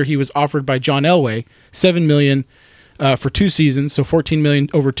next year he was offered by John Elway $7 million for 2 seasons, so $14 million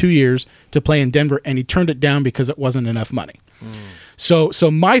over 2 years to play in Denver, and he turned it down because it wasn't enough money. So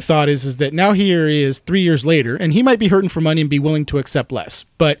my thought is that now here he is 3 years later, and he might be hurting for money and be willing to accept less.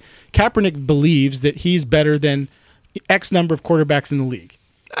 But Kaepernick believes that he's better than X number of quarterbacks in the league.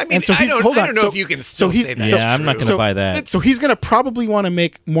 I mean, And so I he's- don't, hold I on. don't know So- if you can so still he's- say that. Yeah, I'm not going to buy that. So he's going to probably want to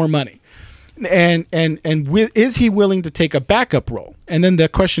make more money. And is he willing to take a backup role? And then the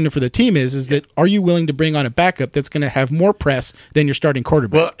question for the team is that are you willing to bring on a backup that's going to have more press than your starting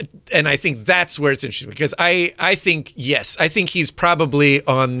quarterback? Well, and I think that's where it's interesting because I think, yes, I think he's probably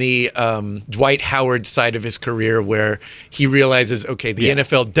on the Dwight Howard side of his career where he realizes, okay, the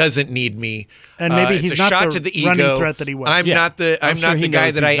NFL doesn't need me. And maybe it's he's a not shot the to the running ego. threat that he was. I'm Yeah. not the I'm sure he guy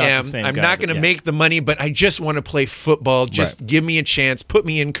knows that I he's not the am. same I'm guy, not but going to yeah. make the money, but I just want to play football. Just Right. give me a chance. Put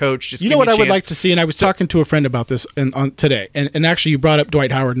me in, coach. Just You give know me what a I would chance. like to see, and I was talking to a friend about this on today, and actually you brought up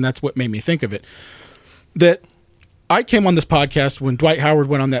Dwight Howard, and that's what made me think of it. That I came on this podcast when Dwight Howard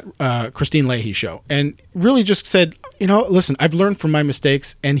went on that Christine Leahy show, and really just said, listen, I've learned from my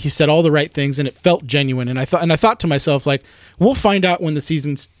mistakes, and he said all the right things, and it felt genuine. And I thought to myself, like, we'll find out when the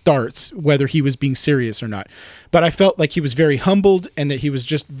season starts whether he was being serious or not. But I felt like he was very humbled, and that he was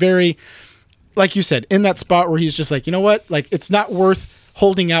just very, like you said, in that spot where he's just like, you know what, like it's not worth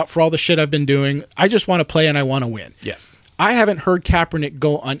holding out for all the shit I've been doing. I just want to play and I want to win. Yeah. I haven't heard Kaepernick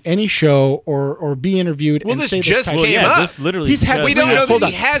go on any show or be interviewed. Well, and this say just type of came thing. up. This literally. He's had. just We don't know happened. that hold he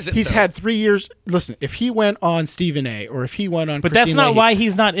on. hasn't, He's though. had 3 years. Listen, if he went on Stephen A. or if he went on, But Christine that's not Leahy, why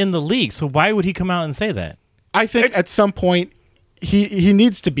he's not in the league. So why would he come out and say that? I think at some point he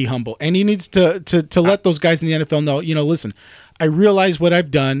needs to be humble and he needs to let those guys in the NFL know. Listen, I realize what I've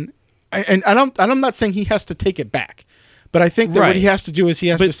done, and I'm not saying he has to take it back, but I think that what Right. he has to do is he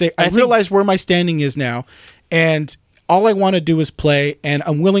has But to say, I I think- realize where my standing is now, and all I want to do is play, and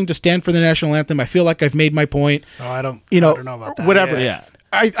I'm willing to stand for the national anthem. I feel like I've made my point. Oh, I don't know about that. Whatever. Yeah.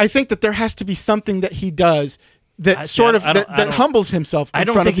 I think that there has to be something that he does that that humbles himself in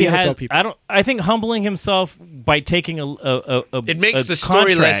front of the NFL people. I think humbling himself by taking a It makes the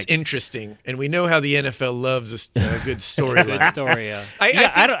story less interesting, and we know how the NFL loves a good story. Good story. Yeah.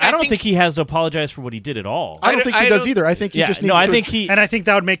 I don't think he has to apologize for what he did at all. I don't think he does either. I think he just needs to. And I think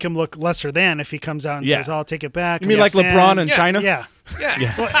that would make him look lesser than if he comes out and says, "I'll take it back." You mean like LeBron in China? Yeah.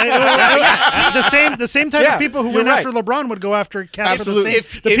 Yeah. The same type of people who went after LeBron would go after Cap. Absolutely.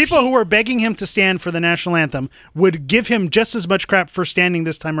 The people who were begging him to stand for the national anthem would give him just as much crap for standing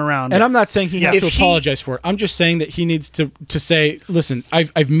this time around. And I'm not saying he has to apologize for it. I'm just saying that he needs to say, listen,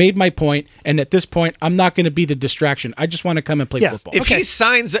 I've made my point, and at this point, I'm not going to be the distraction. I just want to come and play football. If he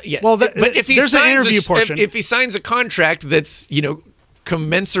signs, yes. Well, but if he there's signs an interview portion. If he signs a contract that's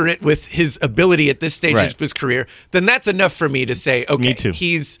commensurate with his ability at this stage of his career, then that's enough for me to say, okay, me too.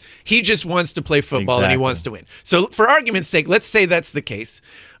 he just wants to play football and he wants to win. So for argument's sake, let's say that's the case.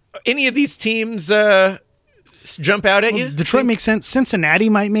 Any of these teams jump out at you? Detroit makes sense. Cincinnati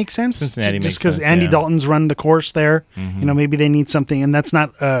might make sense. Cincinnati just makes because sense, Andy yeah. Dalton's run the course there. Mm-hmm. Maybe they need something, and that's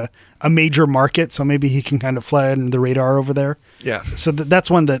not a major market, so maybe he can kind of fly under the radar over there. Yeah. So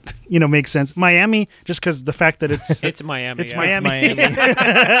that's one that makes sense. Miami, just because the fact that it's Miami. It's yeah. Miami.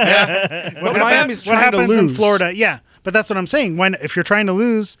 But Miami's what trying to happens lose in Florida? Yeah, but that's what I'm saying. If you're trying to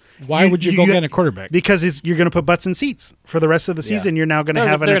lose, why would you go get a quarterback? Because you're going to put butts in seats for the rest of the season. You're now going to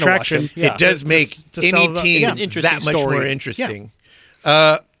have an they're gonna watch attraction. him. Yeah. It does make to any sell the- team yeah. It's an interesting that much story. more interesting.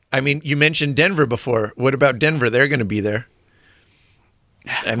 You mentioned Denver before. What about Denver? They're going to be there.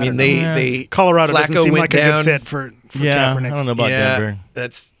 I mean, they Colorado doesn't Flacco seem went like a down. good fit for Yeah, Kaepernick. I don't know about Denver.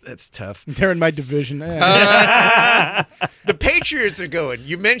 That's tough. They're in my division. The Patriots are going.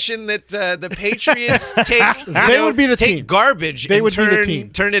 You mentioned that the Patriots would be the take team. garbage They and would be the team.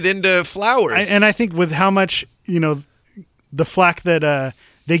 turn it into flowers. And I think with how much the flack that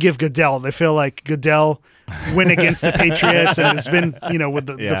they give Goodell, they feel like Goodell went against the Patriots and it's been with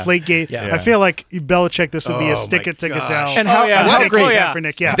the Deflategate. Yeah. I feel like Belichick, this would be Oh a stick my it to gosh. Goodell. And how great.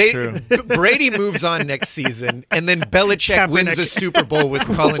 Kaepernick, yeah. Brady moves on next season, and then Belichick wins a Super Bowl with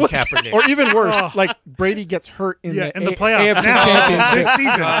Colin Kaepernick. Or even worse, like Brady gets hurt in the playoffs AFC now, Championship this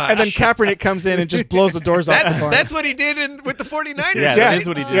season. and then Kaepernick comes in and just blows the doors off the barn. That's what he did with the 49ers. Yeah, right? that is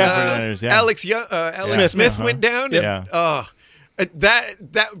what he did with the 49ers, yeah. Alex Smith went down. Yeah. That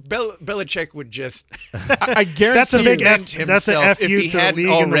Belichick would just I guarantee That's a big cement F. That's an himself F if you he to the hadn't league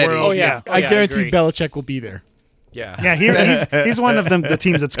in the already. world. Oh, yeah. I guarantee agree. Belichick will be there. Yeah. He's one of the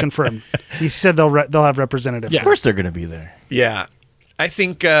teams that's confirmed. He said they'll have representatives. Of course they're going to be there. Yeah. I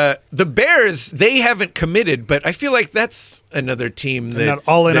think the Bears, they haven't committed, but I feel like that's another team that not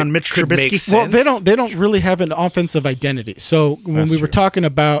all in that on Mitch could Trubisky? make Well, sense. they don't really have an offensive identity. So when we were talking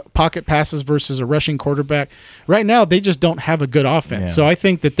about pocket passes versus a rushing quarterback, right now they just don't have a good offense. Yeah. So I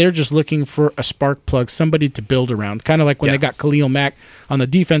think that they're just looking for a spark plug, somebody to build around. Kind of like when they got Khalil Mack on the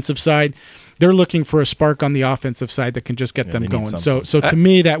defensive side. They're looking for a spark on the offensive side that can just get them they need going. So something. to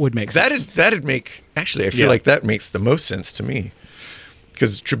me, that would make sense. That'd make actually. I feel like that makes the most sense to me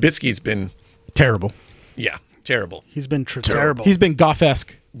because Trubisky's been terrible. terrible. He's been terrible. He's been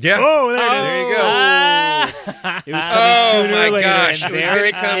Goff-esque. Yeah. Oh, there it is. There you go. It was coming Oh sooner my or later, gosh! and It was there going to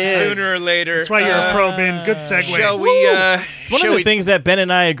it come is. sooner or later. That's why you're a pro, Ben. Good segue. Shall we? It's one of the things that Ben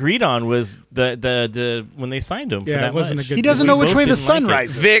and I agreed on was the when they signed him. For Yeah, that it wasn't much. a good He doesn't We know which both way the didn't sun like it.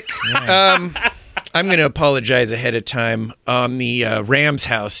 rises. Vic, I'm going to apologize ahead of time. On the Rams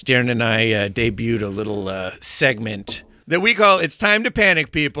house, Darren and I debuted a little segment that we call "It's Time to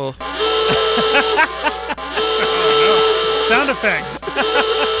Panic, People." Sound effects.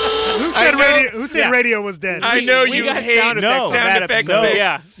 Who said radio was dead? I know We you got hate sound effects on sound that effects. episode. Vic.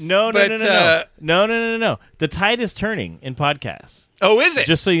 Yeah. No. The tide is turning in podcasts. Oh, is it?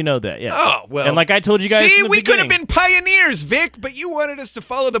 Just so you know that. Yeah. Oh, well. And like I told you guys, See, from the we could have beginning- been pioneers, Vic, but you wanted us to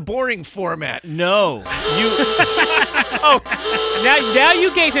follow the boring format. No, Now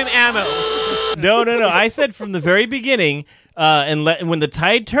you gave him ammo. no. I said from the very beginning, when the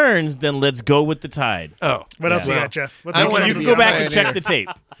tide turns, then let's go with the tide. Oh. What else Yeah. you got, Jeff? What I else wanna You you can be go a back and pioneer. check the tape.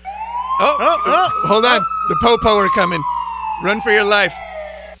 Hold on. The po-po are coming. Run for your life.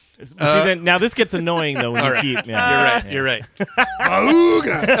 See, then now this gets annoying though when all you right. keep. Yeah, You're right. Oh,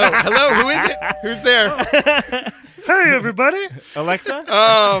 hello. Who is it? Who's there? Hey, everybody. Alexa.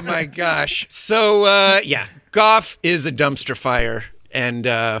 Oh my gosh. So Goff is a dumpster fire, and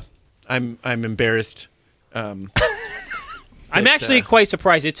I'm embarrassed. I'm actually quite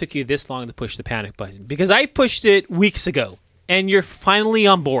surprised it took you this long to push the panic button because I pushed it weeks ago, and you're finally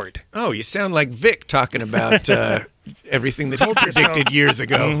on board. Oh, you sound like Vic talking about everything that he predicted years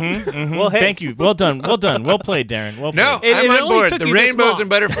ago. Well, hey, Thank you. Well done. Well done. Well played, Darren. Well played. No, It I'm on only board. took The you this rainbows long. and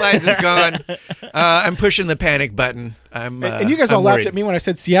butterflies is gone. I'm pushing the panic button. And you guys all laughed at me when I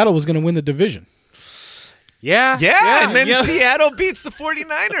said Seattle was going to win the division. yeah, Yeah, and then yeah. Seattle beats the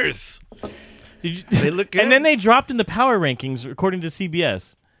 49ers. Did you- They look good. And then they dropped in the power rankings according to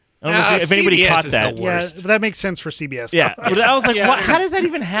CBS. I don't know if anybody CBS caught is that. the Yeah, worst. that makes sense for CBS. Yeah, but I was like, Yeah. what? How does that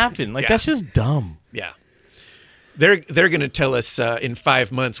even happen? Like, Yeah. that's just dumb. Yeah. They're going to tell us in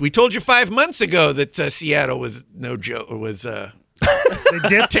 5 months. We told you 5 months ago that Seattle was no joke or was They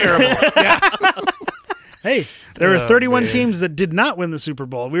dipped. terrible. Hey, there were 31 man. teams that did not win the Super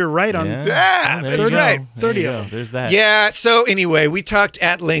Bowl. We were right on. Yeah, There that's you go. right. There 30 you of go. them. There's that. Yeah. So anyway, we talked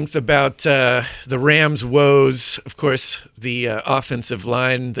at length about the Rams' woes. Of course, the offensive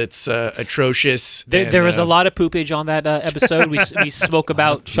line that's atrocious. There was a lot of poopage on that episode. We spoke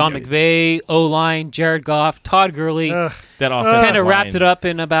about Sean McVay, O-line, Jared Goff, Todd Gurley. Ugh. That offensive Kind of line. wrapped it up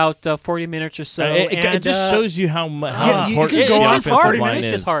in about 40 minutes or so. It just shows you how Yeah, you important can go the on offensive 40 line minutes.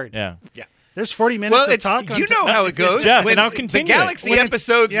 is. It's just hard. Yeah. There's 40 minutes Well, of it's, talk. you know how it goes. Jeff, when and I'll the continue it. Galaxy When it's-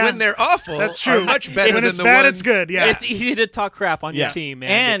 episodes, yeah. when they're awful, That's true. are much better when than it's the bad, ones. it's good. Yeah. It's easy to talk crap on your team, man.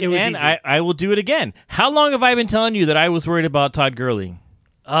 And, it was and easy. I will do it again. How long have I been telling you that I was worried about Todd Gurley?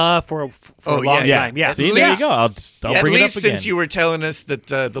 For a long yeah. time. Yeah. See, At there you least- go. I'll At bring it up least again. since you were telling us that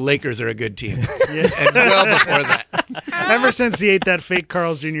the Lakers are a good team, and well before that. Ever since he ate that fake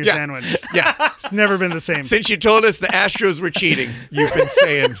Carl's Jr. Yeah. sandwich, Yeah. it's never been the same. Since you told us the Astros were cheating, you've been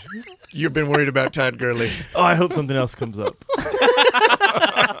saying you've been worried about Todd Gurley. Oh, I hope something else comes up.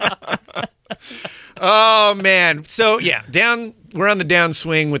 Oh man. So yeah, we're on the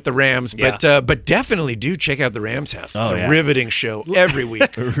downswing with the Rams, but definitely do check out the Rams house. It's Oh, a yeah. riveting show every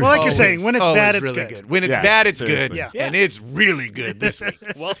week. Well, like you're saying, when it's Always bad, it's really good. When it's Yeah, bad, it's seriously. good. Yeah. And it's really good this week.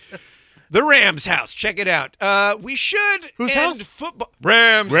 The Rams house. Check it out. We should Whose end house? football.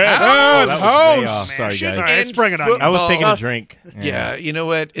 Rams Oh, house. that was way off. Sorry, Should guys. Sorry, I end sprung it on you. I was taking football- a drink. Yeah, you know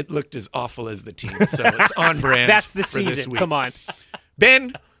what? It looked as awful as the team, so it's on brand. That's the for this season. week. Come on.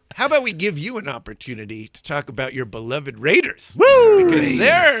 Ben, how about we give you an opportunity to talk about your beloved Raiders? Woo! Because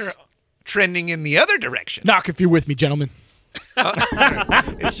they're trending in the other direction. Knock if you're with me, gentlemen.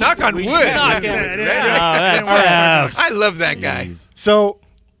 It's knock on wood. knock Raiders. it. Oh, that's I love that guy. So,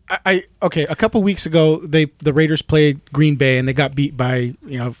 okay, a couple weeks ago, the Raiders played Green Bay and they got beat by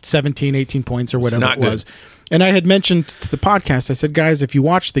 17, 18 points or whatever not it good. was. And I had mentioned to the podcast, I said, guys, if you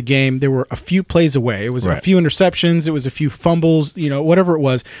watch the game, there were a few plays away. It was a Right. few interceptions, it was a few fumbles, whatever it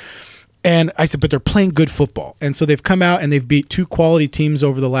was. And I said, but they're playing good football. And so they've come out and they've beat two quality teams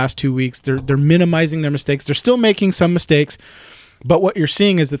over the last 2 weeks. They're minimizing their mistakes. They're still making some mistakes. But what you're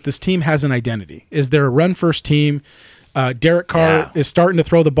seeing is that this team has an identity. Is they're a run-first team. Derek Carr is starting to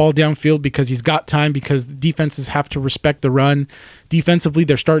throw the ball downfield because he's got time, because the defenses have to respect the run. Defensively,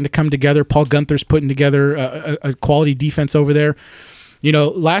 they're starting to come together. Paul Gunther's putting together a quality defense over there.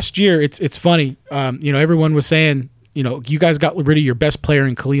 Last year, it's funny. Everyone was saying, you guys got rid of your best player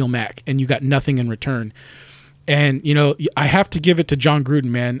in Khalil Mack, and you got nothing in return. And, I have to give it to John Gruden,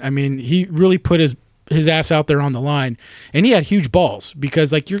 man. I mean, he really put his ass out there on the line, and he had huge balls,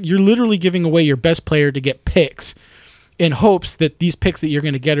 because you're literally giving away your best player to get picks in hopes that these picks that you're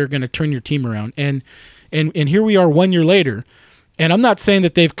going to get are going to turn your team around. And here we are 1 year later, and I'm not saying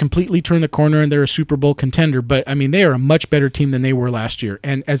that they've completely turned the corner and they're a Super Bowl contender, but I mean, they are a much better team than they were last year.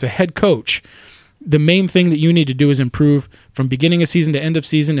 And as a head coach, the main thing that you need to do is improve from beginning of season to end of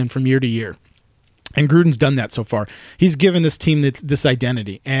season and from year to year. And Gruden's done that so far. He's given this team this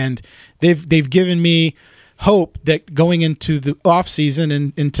identity, and they've given me hope that going into the off season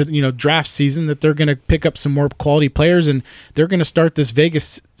and into draft season, that they're going to pick up some more quality players, and they're going to start this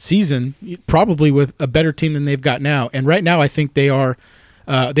Vegas season probably with a better team than they've got now. And right now, I think they are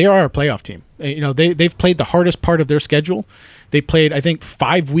a playoff team. They've played the hardest part of their schedule. They played, I think,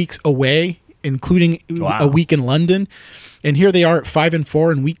 5 weeks away, including a week in London. And here they are at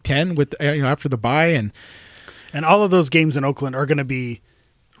 5-4 in week 10 with after the bye, and all of those games in Oakland are going to be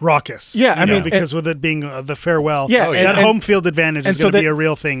raucous. Yeah, I mean, because with it being the farewell, Yeah, that and- home field advantage is so going to they- be a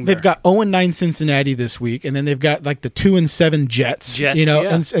real thing. they've got 0-9 Cincinnati this week, and then they've got like the 2-7 Jets, yeah.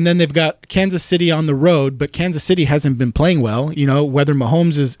 and then they've got Kansas City on the road, but Kansas City hasn't been playing well. Whether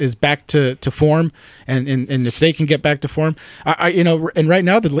Mahomes is back to form, and if they can get back to form, and right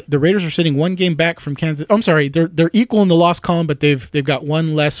now the Raiders are sitting one game back from Kansas. I'm sorry, they're equal in the loss column, but they've got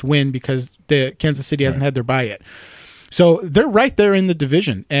one less win because the Kansas City hasn't had their bye yet. So they're right there in the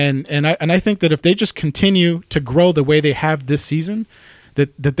division, and I think that if they just continue to grow the way they have this season,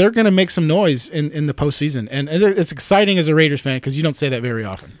 that they're going to make some noise in the postseason, and it's exciting as a Raiders fan because you don't say that very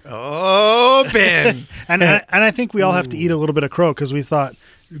often. Oh, Ben. And I think we all have to eat a little bit of crow because we thought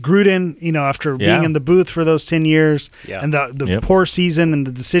Gruden, after being Yeah. in the booth for those 10 years Yeah. and the Yep. poor season and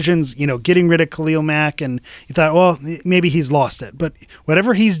the decisions, getting rid of Khalil Mack, and you thought, well, maybe he's lost it. But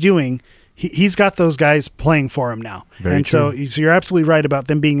whatever he's doing, he's got those guys playing for him now. Very and true. So you're absolutely right about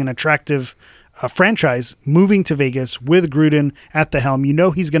them being an attractive franchise moving to Vegas with Gruden at the helm.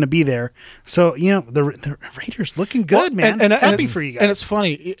 He's going to be there. So, the Raiders looking good, man. Happy for you guys. And it's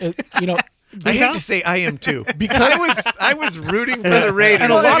funny, I have to say I am too because I was rooting for the Raiders.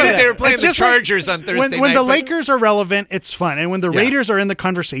 And a lot of They were that- playing it's the just like Chargers on Thursday night. when the but- Lakers are relevant, it's fun, and when the Yeah. Raiders are in the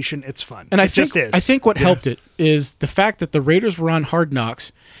conversation, it's fun. And it just is. I think what helped it is the fact that the Raiders were on Hard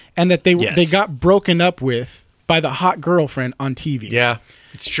Knocks, and that they Yes. they got broken up with by the hot girlfriend on TV. yeah,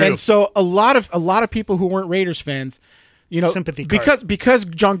 it's true. And so a lot of people who weren't Raiders fans, Sympathy card. because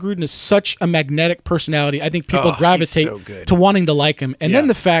John Gruden is such a magnetic personality, I think people Oh, gravitate he's so good. to wanting to like him. And then Yeah.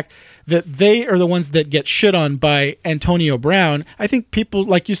 the fact that they are the ones that get shit on by Antonio Brown, I think people,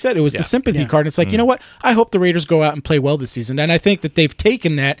 like you said, it was the sympathy card. It's like, you know what? I hope the Raiders go out and play well this season. And I think that they've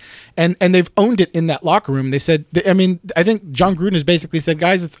taken that and they've owned it in that locker room. They said, I think John Gruden has basically said,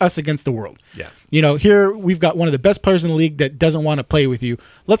 guys, it's us against the world. Yeah. Here we've got one of the best players in the league that doesn't want to play with you.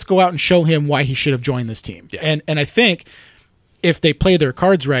 Let's go out and show him why he should have joined this team. Yeah. And I think if they play their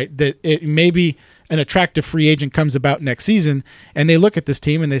cards right, that it maybe an attractive free agent comes about next season, and they look at this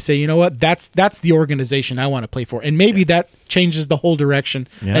team and they say, you know what, that's the organization I want to play for, and maybe that changes the whole direction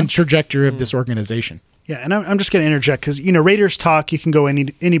and trajectory of this organization. Yeah, and I'm just going to interject because Raiders talk. You can go any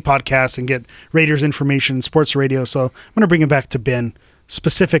podcast and get Raiders information, sports radio. So I'm going to bring it back to Ben.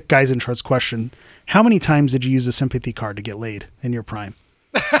 Specific guys in charge question: how many times did you use a sympathy card to get laid in your prime?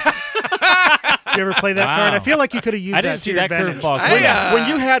 Did you ever play that Wow. card? I feel like you could have used I that didn't to see your that advantage. curveball. When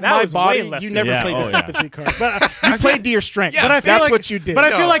you had that my was body, way left you field. never Yeah, played oh, the yeah. sympathy card. You played to your strength. Yeah, But I feel that's like, what you did. But I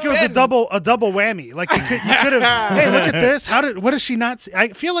No, feel like it was a Ben- double whammy. Like you could have. Hey, look at this. What does she not see? I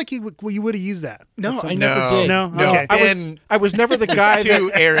feel like you would have used that. No, That's I something. never did. No? No, Okay. Ben I was never the guy too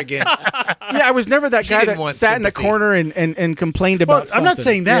that. arrogant. Yeah, I was never that guy didn't that want sat in the sympathy. corner and complained Well, about something. I'm not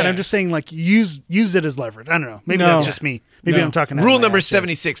saying that. Yeah. I'm just saying like use it as leverage. I don't know. Maybe No. that's just me. Maybe No. I'm talking. out Rule of my number ass here.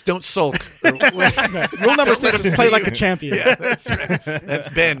 76: don't sulk. Rule number 6 is play like a champion. Yeah, that's right. That's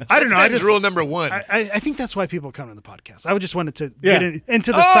Ben. I don't know, I Ben's just- rule number 1. I think that's why people come to the podcast. I just wanted to Yeah. get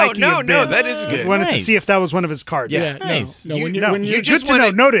into the Oh, psyche no, of no, Ben. that is good. Wanted to Nice. see if that was one of his cards. Yeah, Nice. No, You- when you no, when You you just good to know.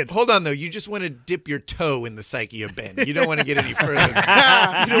 wanna- Noted. Hold on, though. You just want to dip your toe in the psyche of Ben. You don't want to get any further.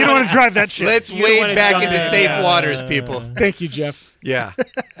 You don't want to drive that shit. Let's You don't wade wanna back jump into in. safe waters, people. Thank you, Jeff. Yeah.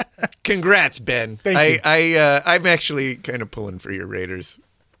 Congrats, Ben. Thank you. I'm actually kind of pulling for your Raiders.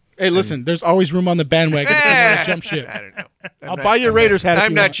 Hey, listen, there's always room on the bandwagon if you want to jump ship. I don't know. I'll buy your Raiders hat. if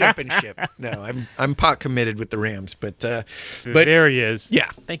I'm you not want. jumping ship. No, I'm pot committed with the Rams, but There he is. yeah,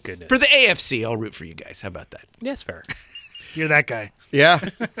 Thank goodness. for the AFC, I'll root for you guys. How about that? yes, fair. You're that guy. Yeah.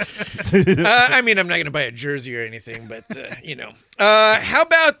 I mean, I'm not going to buy a jersey or anything, but, how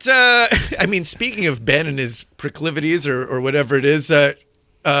about, speaking of Ben and his proclivities or whatever it is,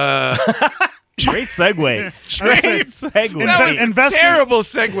 Great segue. Great segue. that was a investment. terrible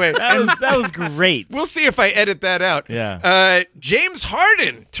segue. That was great. We'll see if I edit that out. Yeah. James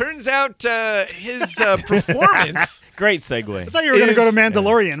Harden, turns out his performance. Great segue. I thought you were going to go Is- to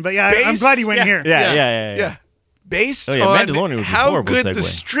Mandalorian, but yeah, I'm based- glad you went yeah. here. Yeah. Based Oh, yeah, on Mandalorian was a how horrible good the segue.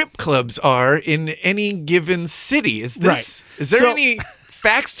 strip clubs are in any given city. Is this? Right. Is there So- any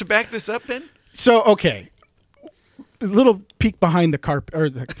facts to back this up, Ben? So, okay. A little peek behind the carpet. Or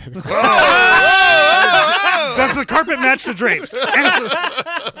the, Does the carpet match the drapes?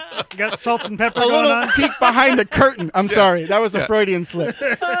 You got salt and pepper a going little on? peek behind the curtain. I'm sorry. That was a Freudian slip.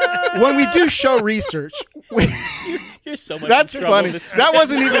 When we do show research, You're so much that's in trouble funny. this- That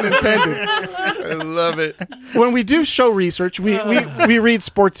wasn't even intended. I love it. When we do show research, we read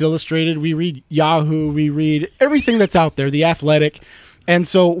Sports Illustrated, we read Yahoo, we read everything that's out there, The Athletic. And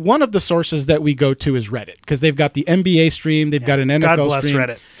so one of the sources that we go to is Reddit because they've got the NBA stream, they've got an NFL God bless stream.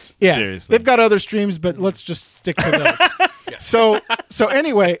 Reddit. Yeah, Seriously. they've got other streams, but let's just stick to those. So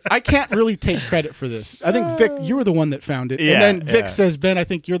anyway, I can't really take credit for this. I think Vic, you were the one that found it, Yeah, and then Vic yeah. says, "Ben, I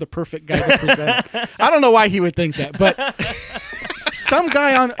think you're the perfect guy to present it." I don't know why he would think that, but some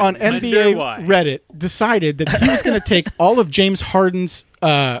guy on NBA why. Reddit decided that he was going to take all of James Harden's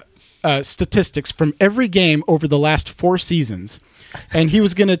statistics from every game over the last 4 seasons, and he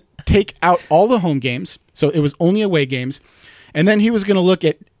was going to take out all the home games, so it was only away games, and then he was going to look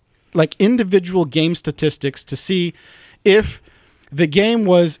at like individual game statistics to see if the game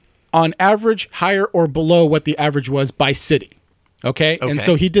was on average higher or below what the average was by city. Okay? Okay. And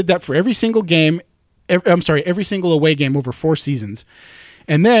so he did that for every single game. Every single away game over 4 seasons.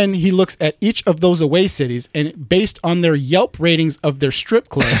 And then he looks at each of those away cities, and based on their Yelp ratings of their strip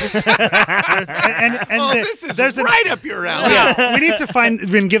clubs, This is right up your alley. Yeah, we need to find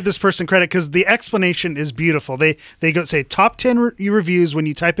and give this person credit because the explanation is beautiful. They go say top 10 reviews when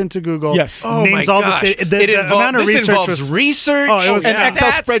you type into Google. Yes. Oh names my all gosh. the amount of this research involves was research. Oh, it was- and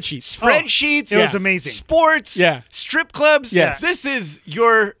Excel stats, spreadsheets. Spreadsheets. It was amazing. Sports. Yeah. Strip clubs. Yes. This is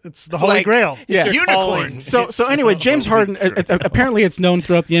your. It's the Holy Grail. Yeah. Unicorn. So anyway, James Harden, apparently it's known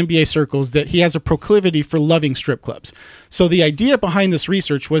throughout the NBA circles that he has a proclivity for loving strip clubs. So the idea behind this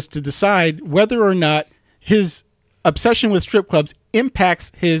research was to decide whether or not his obsession with strip clubs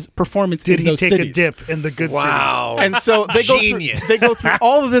impacts his performance Did in he those take cities. a dip in the good Wow. And so they Genius. go through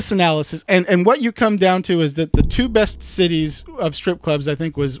all of this analysis, and what you come down to is that the 2 best cities of strip clubs, I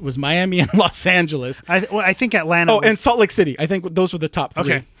think, was Miami and Los Angeles. cities? I think Atlanta. Oh, was, and Salt Lake City. I think those were the top 3.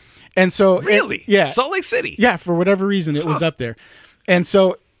 Okay. And so Really? yeah, Salt Lake City. yeah, for whatever reason, it was up there. And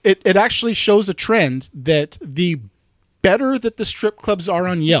so it actually shows a trend that the better that the strip clubs are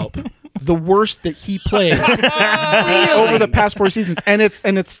on Yelp, the worse that he plays over the past 4 seasons. And it's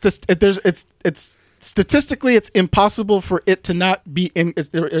statistically it's impossible for it to not be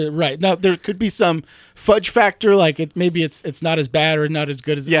right. Now there could be some fudge factor, like maybe it's not as bad or not as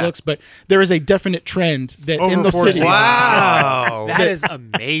good as it Yeah. looks, but there is a definite trend that Over in those 4 cities. seasons. Wow. That is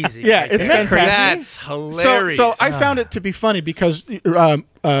amazing. Yeah, it's Isn't that crazy? fantastic. That's hilarious. So I found it to be funny because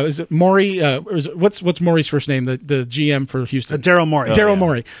is it Morey? What's Morey's first name? The GM for Houston. Daryl Morey. Daryl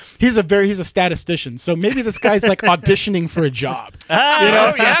Morey. He's a statistician. So maybe this guy's like auditioning for a job.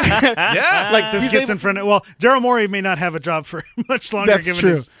 Oh, yeah. Yeah. Like This he's gets able- in front of. Well, Daryl Morey may not have a job for much longer That's given true.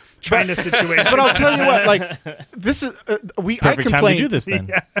 his China situation. But I'll tell you what, like this is I Perfect time to complain. do this then.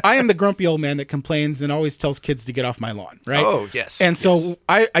 I am the grumpy old man that complains and always tells kids to get off my lawn, right? Oh, yes, And so yes.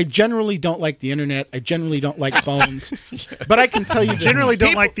 I generally don't like the internet. I generally don't like phones. But I can tell you this. Generally,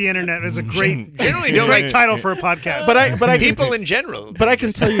 don't like the internet is a great, Generally don't great like title for a podcast. But I people in general. But I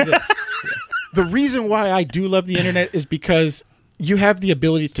can tell you this. The reason why I do love the internet is because you have the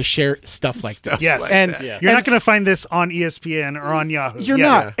ability to share stuff like this. Yes. like and that. Yeah. You're and not going to find this on ESPN or on Yahoo. You're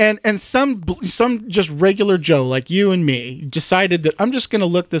not. And some just regular Joe like you and me decided that I'm just going to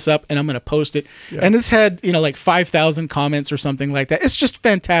look this up and I'm going to post it. And it's had, like 5,000 comments or something like that. It's just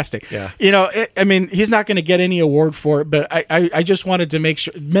fantastic. Yeah. I mean, he's not going to get any award for it, but I just wanted to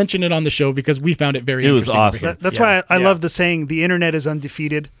mention it on the show because we found it very It was interesting. awesome. That's why I love the saying, the internet is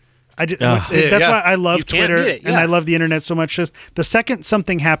undefeated. That's Yeah. why I love You can't Twitter beat it, and yeah. I love the internet so much. Just the second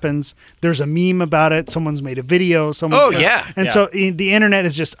something happens, there's a meme about it. Someone's made a video. Oh, yeah. And Yeah. so the internet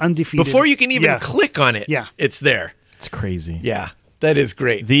is just undefeated. Before you can even Yeah. click on it, Yeah. it's there. It's crazy. Yeah. That is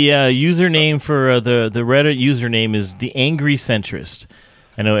great. The username for the Reddit username is the Angry Centrist.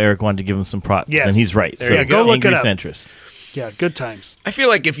 I know Eric wanted to give him some props, Yes. and he's right. There you go. Go look Angry it up. Centrist. Yeah, good times. I feel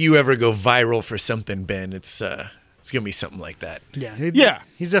like if you ever go viral for something, Ben, it's gonna be something like that. Yeah.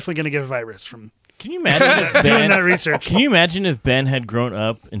 He's definitely going to get a virus from Can you imagine if doing Ben? that research. Can you imagine if Ben had grown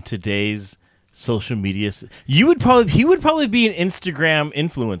up in today's social media? He would probably be an Instagram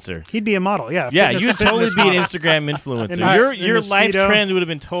influencer. He'd be a model. Yeah. Yeah, fitness- you'd totally fitness be an model. Instagram influencer. In his- Your in his life Speedo. trend would have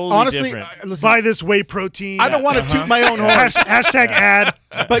been totally Honestly, different. listen, Buy this whey protein. I don't want to toot my own horn. Hashtag ad.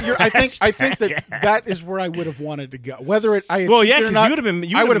 But I think that is where I would have wanted to go. Whether it I Well, achieved yeah, it or 'cause not, you would've been-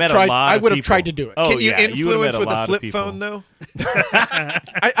 you I would've would met have a tried. lot I of would have people. tried to do it. Oh, Can you yeah, you would've influence met a with a lot of flip people. phone though?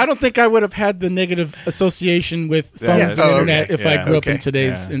 I don't think I would have had the negative association with phones yes. and Oh, internet okay. if I Yeah, grew up okay. in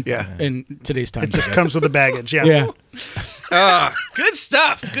today's Yeah. in today's time. It just comes with the baggage. Yeah. Yeah. Good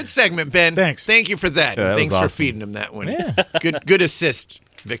stuff. Good segment, Ben. Thanks. Thank you for that. Yeah, that Thanks was for awesome. feeding him that one. Yeah. Good assist,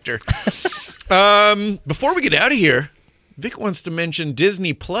 Victor. Before we get out of here, Vic wants to mention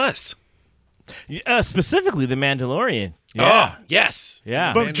Disney Plus. Specifically, The Mandalorian. Yeah. Oh, yes.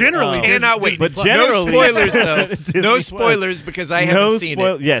 Yeah. But generally, Oh. Cannot wait. But no generally- spoilers though. Disney no Plus. spoilers because I haven't seen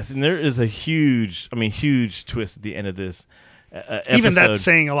it. Yes, and there is a huge twist at the end of this episode. even that's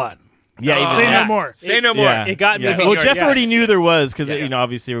saying a lot. Yeah, even Say that. no more. Say no more. Yeah. It got me. Yeah. thinking, Well, Jeff yes. already knew there was because Yeah.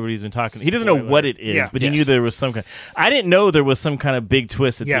 obviously everybody's been talking. He doesn't know what it is, Yeah. but he Yes. knew there was some kind. I didn't know there was some kind of big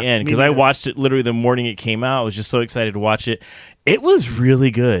twist at Yeah, the end me because I neither. watched it literally the morning it came out. I was just so excited to watch it. It was really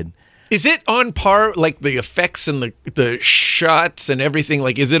good. Is it on par, like the effects and the shots and everything?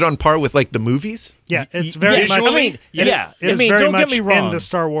 Like, is it on par with like the movies? Yeah, it's very much. Visually? I mean, it is- yeah. it is I mean, very don't much get me wrong. in the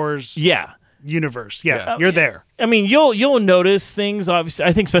Star Wars. Yeah. universe. Yeah, Yeah. you're there. I mean, you'll notice things. Obviously,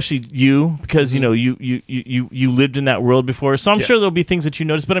 I think especially you because you lived in that world before. So I'm Yeah. sure there'll be things that you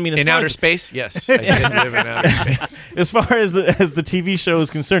notice. But I mean, In outer space, yes, I did live in outer space. as far as the TV show is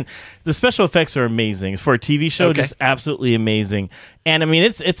concerned, the special effects are amazing for a TV show. Okay. Just absolutely amazing. And I mean,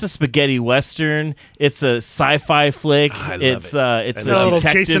 it's a spaghetti western. It's a sci-fi flick. I love it's it. it's I a love it.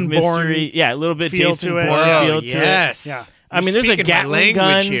 detective Jason Bourne mystery. Yeah, a little bit feel Jason to it. Bourne Oh, feel to it. yes. Yeah. I mean, there's a Speaking my Gatling language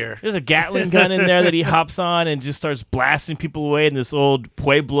gun. here. There's a Gatling gun in there that he hops on and just starts blasting people away in this old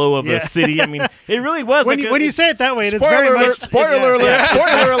pueblo of Yeah. a city. I mean, it really was. When like you, when you say it that way, it is Spoiler very alert! much Spoiler alert!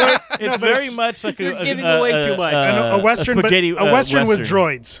 Spoiler alert! it's very much like You're giving away too much. a western, but spaghetti, a western with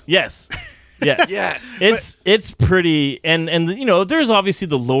droids. Yes. Yes. Yes. It's pretty and you know, there's obviously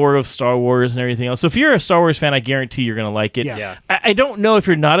the lore of Star Wars and everything else. So if you're a Star Wars fan, I guarantee you're gonna like it. Yeah. I don't know if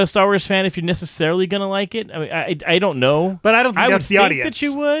you're not a Star Wars fan if you're necessarily gonna like it. I mean, I don't know. But I don't think I that's would the think audience. that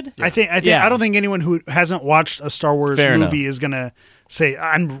you would. I think Yeah. I don't think anyone who hasn't watched a Star Wars Fair movie enough. is gonna say,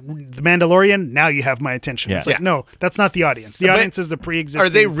 "I'm the Mandalorian." Now you have my attention. Yeah. It's like, Yeah. no, that's not the audience. The But audience is the pre-existing. Are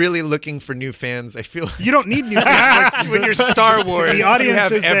they really looking for new fans? I feel You don't need new fans. when you're Star Wars, The audience you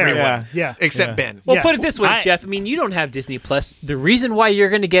have is there. everyone, Yeah. except Ben. Well, Yeah. put it this way, I- Jeff. I mean, you don't have Disney Plus. The reason why you're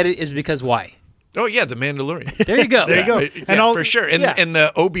going to get it is because why? Oh yeah, the Mandalorian. There you go. There you go. Yeah, And all for sure. And yeah. and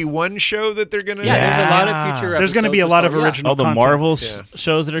the Obi-Wan show that they're gonna. Yeah, there's a lot of Yeah. future. There's going to be a episodes lot and of stuff. original All the content. Marvel Yeah.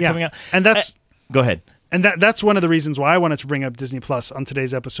 shows that are Yeah. coming out. And that's Go ahead. And that's one of the reasons why I wanted to bring up Disney Plus on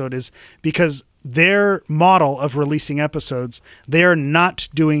today's episode is because their model of releasing episodes, they are not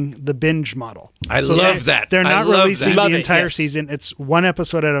doing the binge model. I love that. They're I not love releasing that. Love the it, entire yes. season. It's one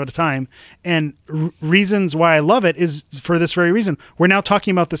episode at a time. And reasons why I love it is for this very reason. We're now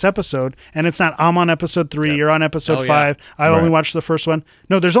talking about this episode, and it's not I'm on episode 3, you're on episode Oh, yeah. 5. I only Right. watched the first one.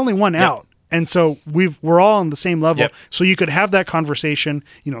 No, there's only one out. And so we're all on the same level. Yep. So you could have that conversation,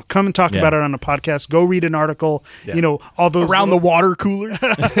 come and talk Yeah. about it on a podcast, go read an article, all those Around the water cooler.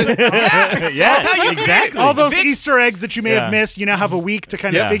 Yeah, exactly. all those Vic, Easter eggs that you may Yeah. have missed, you now have a week to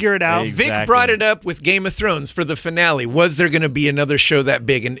kind Yeah. of figure it out. Exactly. Vic brought it up with Game of Thrones for the finale. Was there going to be another show that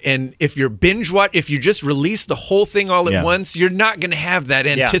big? And if you're if you just release the whole thing all at Yeah. once, you're not going to have that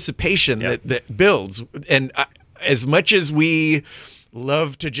anticipation that builds. And as much as we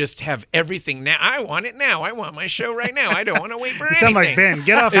love to just have everything now, I want it now. I want my show right now. I don't want to wait for You anything. sound like Ben.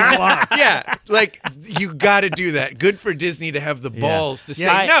 Get off my lawn. Yeah, like you got to do that. Good for Disney to have the balls to say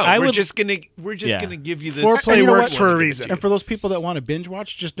Yeah, no. I we're would- just Yeah. gonna give you this. Foreplay And you know works what? for a reason. And for those people that want to binge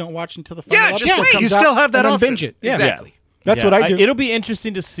watch, just don't watch until the final Yeah, just episode wait. comes You still out have that and then option. binge it. Yeah. Exactly. That's Yeah, what I do. It'll be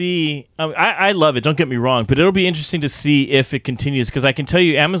interesting to see. I love it. Don't get me wrong, but it'll be interesting to see if it continues because I can tell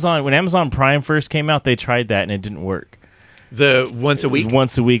you, when Amazon Prime first came out, they tried that and it didn't work. The once a week.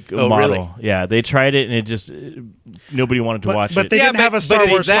 Once a week Oh, model. really? Yeah, they tried it and it just nobody wanted to watch but it. they didn't have a Star is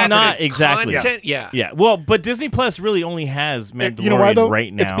Wars that Not the exactly. content? Yeah. yeah, well, but Disney Plus really only has Mandalorian You know why though?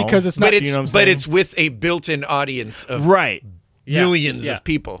 right now. It's because it's not. But it's you know what I'm but saying? it's with a built-in audience of right. millions Yeah. of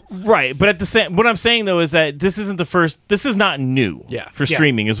people. Right, but at the same, what I'm saying though is that this isn't the first. This is not new. Yeah. For Yeah.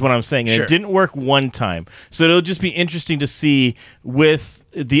 streaming is what I'm saying, and Sure. it didn't work one time. So it'll just be interesting to see with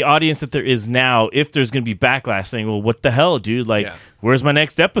the audience that there is now if there's going to be backlash saying, "Well, what the hell, dude? Like, Yeah. where's my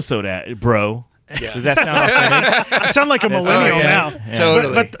next episode at, bro?" Yeah. Does that sound authentic? I sound like a millennial yeah. now. Yeah.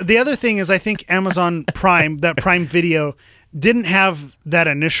 Totally. But the other thing is, I think Amazon Prime, that Prime Video, didn't have that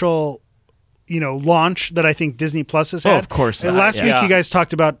initial, launch that I think Disney Plus has Oh, had. of course And not, last yeah. week, you guys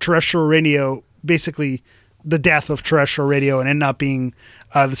talked about terrestrial radio, basically the death of terrestrial radio, and it not being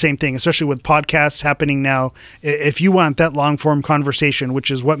the same thing, especially with podcasts happening now. If you want that long form conversation, which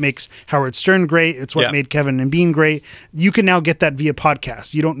is what makes Howard Stern great, it's what Yeah. made Kevin and Bean great. You can now get that via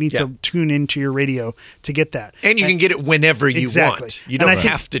podcast. You don't need Yeah. to tune into your radio to get that. And you can get it whenever you Exactly. want. You And don't I think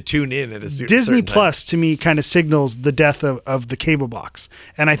have to tune in at a certain Disney certain time. Plus to me kind of signals the death of the cable box.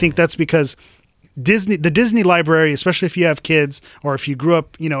 And I think that's because the Disney library, especially if you have kids or if you grew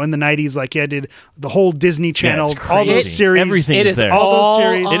up, in the 90s, like I did, the whole Disney Channel, it's all those crazy. series, Everything It is is there. all all those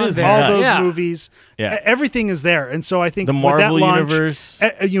series, It is there. there. all those Yeah. movies, Yeah. everything is there. And so I think The with Marvel that launch, universe.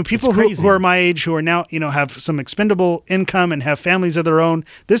 people It's crazy. who are my age, who are now, have some expendable income and have families of their own,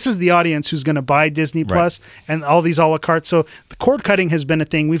 this is the audience who's going to buy Disney Plus and all these a la carte. So the cord cutting has been a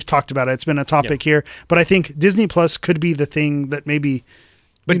thing. We've talked about it. It's been a topic here. But I think Disney Plus could be the thing that maybe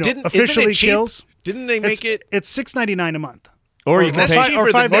officially isn't it cheap? kills. Didn't they make it? It's $6.99 a month. Or you can That's pay, cheaper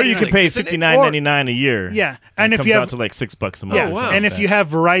or than or you can Netflix, pay isn't it? $59.99 a year. Yeah, and and it if comes you have out to like $6 a month. yeah, or wow. something and like if you that. have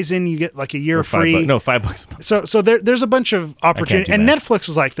Verizon, you get like a year Or free. $5 $5 a month. So there's a bunch of opportunity, do and that. Netflix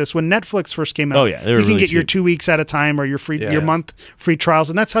was like this when Netflix first came out. Oh, yeah, they were you can really get your cheap. 2 weeks at a time or your Yeah. your month free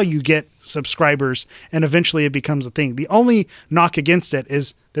trials, and that's how you get subscribers, and eventually it becomes a thing. The only knock against it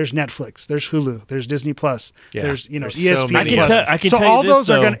is there's Netflix, there's Hulu, there's Disney Plus, Yeah. there's There's so ESPN many. Plus. I can so tell you all this, those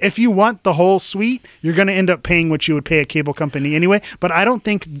are though. going to, if you want the whole suite, you're going to end up paying what you would pay a cable company anyway. But I don't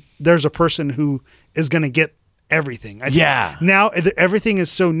think there's a person who is going to get everything. I think Yeah. now everything is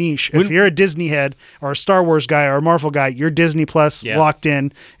so niche. If you're a Disney head or a Star Wars guy or a Marvel guy, you're Disney Plus Yeah. locked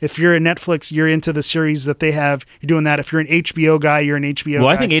in. If you're a Netflix, you're into the series that they have. You're doing that. If you're an HBO guy, you're an HBO Well,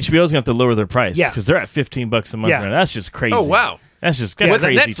 guy. I think HBO is going to have to lower their price. Yeah. Because they're at $15 a month Yeah. right now. That's just crazy. Oh, wow. That's just What's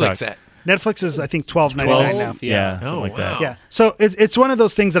crazy Netflix talk. at? Netflix is, I think, $12.99 now. Yeah, Yeah. something Oh, like that. wow. Yeah. So it's one of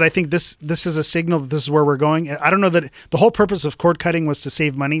those things that I think this is a signal that this is where we're going. I don't know that the whole purpose of cord cutting was to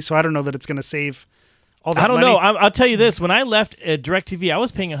save money, so I don't know that it's going to save all that I don't money. know. I'll tell you this. When I left DirecTV, I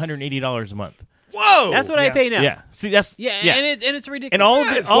was paying $180 a month. Whoa. That's what I pay now. Yeah. See, that's Yeah, yeah. And it's ridiculous. And all of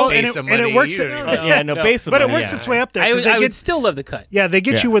Yeah, it, it's all base and of it, money. and it works You at- don't oh, even know. yeah, no, No. base of But it money, works yeah. its way up there. I 'cause would, they I get, would still love the cut. yeah, they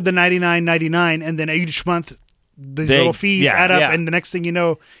get Yeah. you with the $99.99, and then each month these They- little fees yeah. add up, Yeah. and the next thing you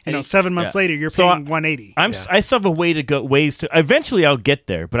know, 7 months Yeah. later, you're So paying $180. I still have a way to go. Ways to eventually I'll get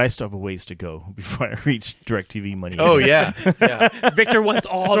there, but I still have a ways to go before I reach DirecTV money. Oh, yeah. Yeah. Victor wants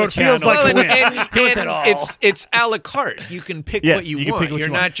all So the it feels channels. like Well, a and, win. and, He wants it all. it's a la carte. You can pick Yes, what you, you can want. pick what You're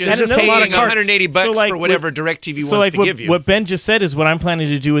you not want. just And there's a lot of paying carts. $180 So, like, for whatever with- DirecTV So wants like to give you. what Ben just said is what I'm planning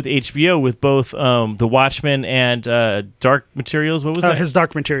to do with HBO with both The Watchmen and Dark Materials. What was that? His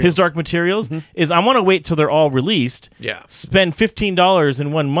Dark Materials. His Dark Materials is I want to wait till they're all released. Yeah. Spend $15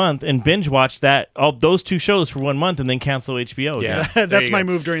 in 1 month and binge watch all those two shows for 1 month and then cancel HBO. again. Yeah. There That's you my go.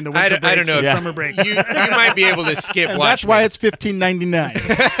 move during the I winter don't, I don't breaks know. and if- summer break. You might be able to skip And Watchmen. that's why it's $15.99.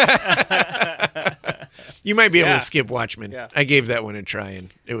 You might be able Yeah. to skip Watchmen. Yeah. I gave that one a try, and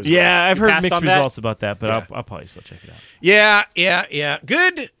it was rough. Yeah, I've heard passed mixed on that? results about that, but Yeah. I'll probably still check it out. Yeah.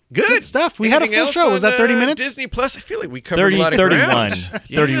 Good stuff. We had a Anything full else show. Was on, that 30 minutes? Disney Plus. I feel like we covered a lot of 31. ground.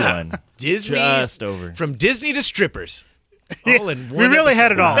 31. Disney Just over. From Disney to strippers. All in We one really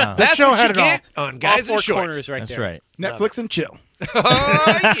had it episode. all. Wow. This That's show what had you it all. get on All Guys four in Shorts. corners right That's there. right. Netflix and chill.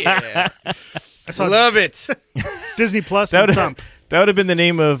 Oh yeah, love it. Disney Plus That and would Thump. that would have been the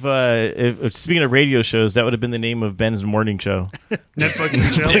name of speaking of radio shows. That would have been the name of Ben's morning show. Netflix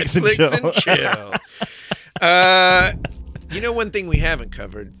and chill. Netflix and Netflix and chill. You know, one thing we haven't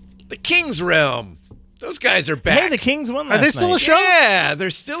covered: the King's Realm. Those guys are back. Hey, the Kings won last Are they still night. a show? Yeah, they're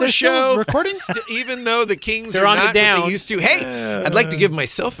still They're a still show. recording? Even though the Kings They're are on the not what down. they used to. Hey, I'd like to give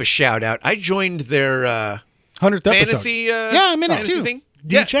myself a shout out. I joined their 100th episode. fantasy. Yeah, I'm in it fantasy too. Thing.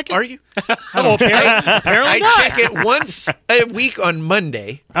 Do you check it? Are you? Apparently I not. check it once a week on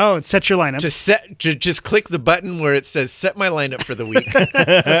Monday Oh, and set your lineup. to just click the button where it says set my lineup for the week.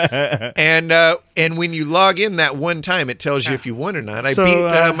 and when you log in that one time, it tells you if you won or not. I So,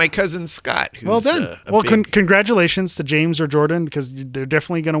 beat my cousin Scott. Who's, Well done. a Well, big- congratulations to James or Jordan because they're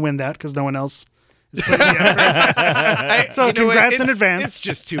definitely going to win that because no one else is putting the effort. So you know what? congrats in It's- advance. It's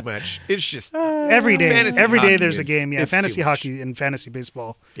just too much. It's just Every day, Fantasy every day hockey there's a is- game. Yeah, it's too fantasy much. hockey and fantasy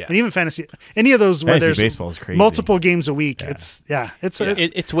baseball, Yeah. and even fantasy. Any of those where Fantasy there's baseball is crazy. multiple games a week. It's It's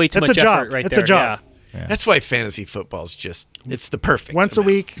way too It's much a job. effort right It's there. a job. That's why fantasy football's it's the perfect once a amount.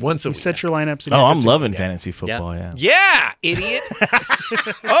 week. Once a you week. set your lineups. And Oh, you're I'm good to loving go. fantasy football. Yeah. Yeah, idiot.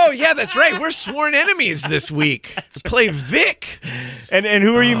 Oh yeah, that's right. We're sworn enemies this week. Let's play Vic. And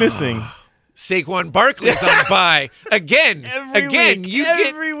who are you missing? Saquon Barkley's on bye again. Every Get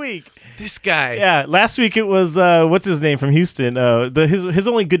week. this guy. Yeah, last week it was what's his name from Houston? His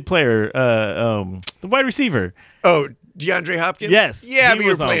only good player, the wide receiver. Oh, DeAndre Hopkins. Yes, Yeah, he but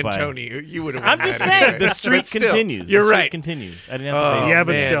you're was on playing fire. Tony. You would have. I'm just saying the streak But still, continues. You're The streak right. Continues. I didn't have to. Oh, base Yeah, it.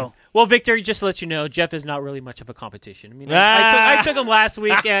 but man. still. Well, Victor, just to let you know, Jeff is not really much of a competition. I mean, I took him last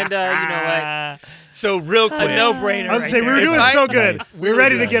week, and you know So real what? quick. A no-brainer. I was right say we were there. doing I- so good. Nice. We're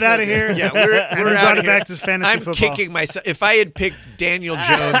ready to get out of here. Yeah, we're And out we brought of it back here. to fantasy I'm football. kicking myself. If I had picked Daniel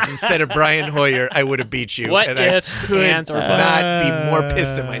Jones instead of Brian Hoyer, I would have beat you. What and I ifs, could ands, or buts? not be more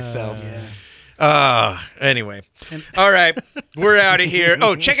pissed at myself. Anyway. All right. We're out of here.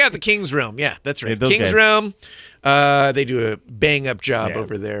 Oh, check out the King's Realm. Yeah, that's right. Yeah, those King's guys. Realm. They do a bang up job Yeah.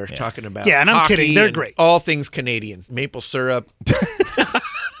 over there talking about Yeah, and I'm hockey kidding. They're and great. all things Canadian. Maple syrup,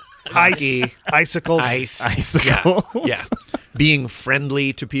 Ice, hockey, icicles. ice. Icicles. Yeah. Being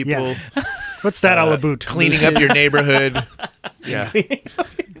friendly to people. Yeah. What's that all about? Cleaning up your neighborhood. Yeah.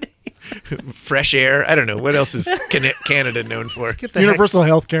 Fresh air. I don't know. What else is Canada known for? Get the heck- Universal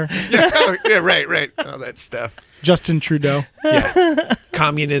health care. Yeah, right. All that stuff. Justin Trudeau.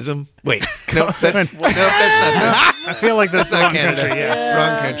 Communism. Wait, No, that's not that. I feel like that's the Not wrong Canada. country.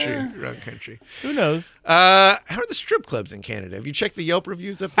 Yeah. Wrong country. Who knows? How are the strip clubs in Canada? Have you checked the Yelp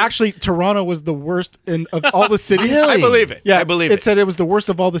reviews up there? Actually, Toronto was the worst of all the cities. I believe it. Yeah, I believe it said it was the worst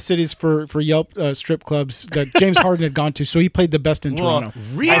of all the cities for Yelp strip clubs that James Harden had gone to. So he played the best in Well, Toronto.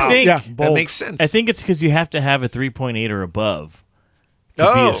 Really? I think Yeah. that Bold. makes sense. I think it's because you have to have a 3.8 or above to be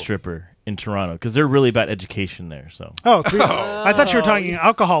Oh. a stripper in Toronto because they're really about education there. So Oh, I thought you were talking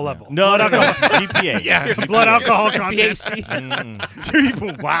alcohol level. no, GPA. Yeah. Blood alcohol content.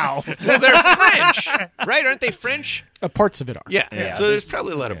 Wow. Well, they're French, right? Aren't they French? Parts of it are. Yeah. So there's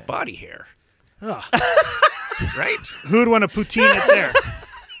probably a lot of body hair. Right? Who would want to poutine it there?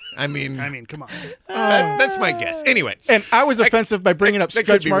 I mean, Come on. that's my guess. Anyway, And I was offensive by bringing up that could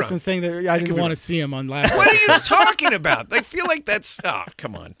stretch be marks wrong. and saying that I didn't want to see him on last. what are you talking about? I feel like that's. Oh,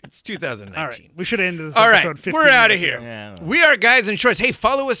 come on. It's 2019. All right. We should have ended this All episode right, 15 we're out of minutes here. ago. Yeah, I know. We are Guys in Shorts. Hey,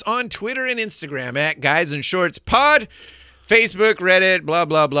 follow us on Twitter and Instagram at Guys in Shorts Pod, Facebook, Reddit, blah,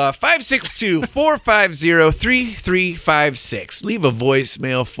 blah, blah. 562-450-3356. Leave a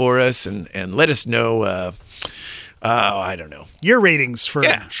voicemail for us and let us know, I don't know. Your ratings for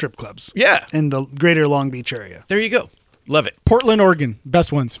Yeah. strip clubs Yeah, in the greater Long Beach area. there you go. Love it. Portland, Oregon,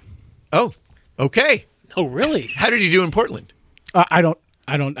 best ones. Oh, okay. Oh, really? How did you do in Portland? I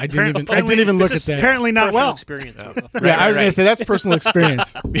didn't even look at that. Apparently not Personal well. experience. Yeah, I was right. going to say that's personal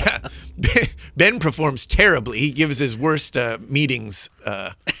experience. Yeah. Ben performs terribly. He gives his worst meetings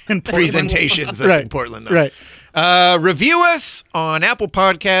presentations up in Right. Portland, though. Right. Review us on Apple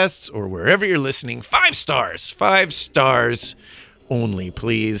Podcasts or wherever you're listening. 5 stars. 5 stars only,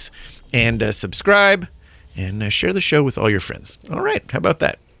 please. And subscribe and share the show with all your friends. All right. How about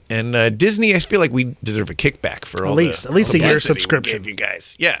that? And Disney, I feel like we deserve a kickback for all least- the at least all the a year publicity we subscription. gave you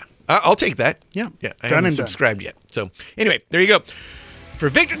guys. Yeah. I'll take that. Yeah. Yeah. I Done haven't and done. subscribed yet. So anyway, there you go. For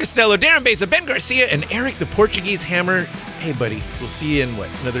Victor Costello, Darren Beza, Ben Garcia, and Eric the Portuguese Hammer, hey, buddy, we'll see you in, what,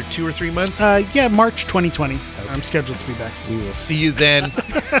 another 2 or 3 months? Yeah, March 2020. I'm scheduled to be back. We will see you then.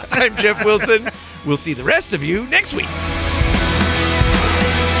 I'm Jeff Wilson. We'll see the rest of you next week.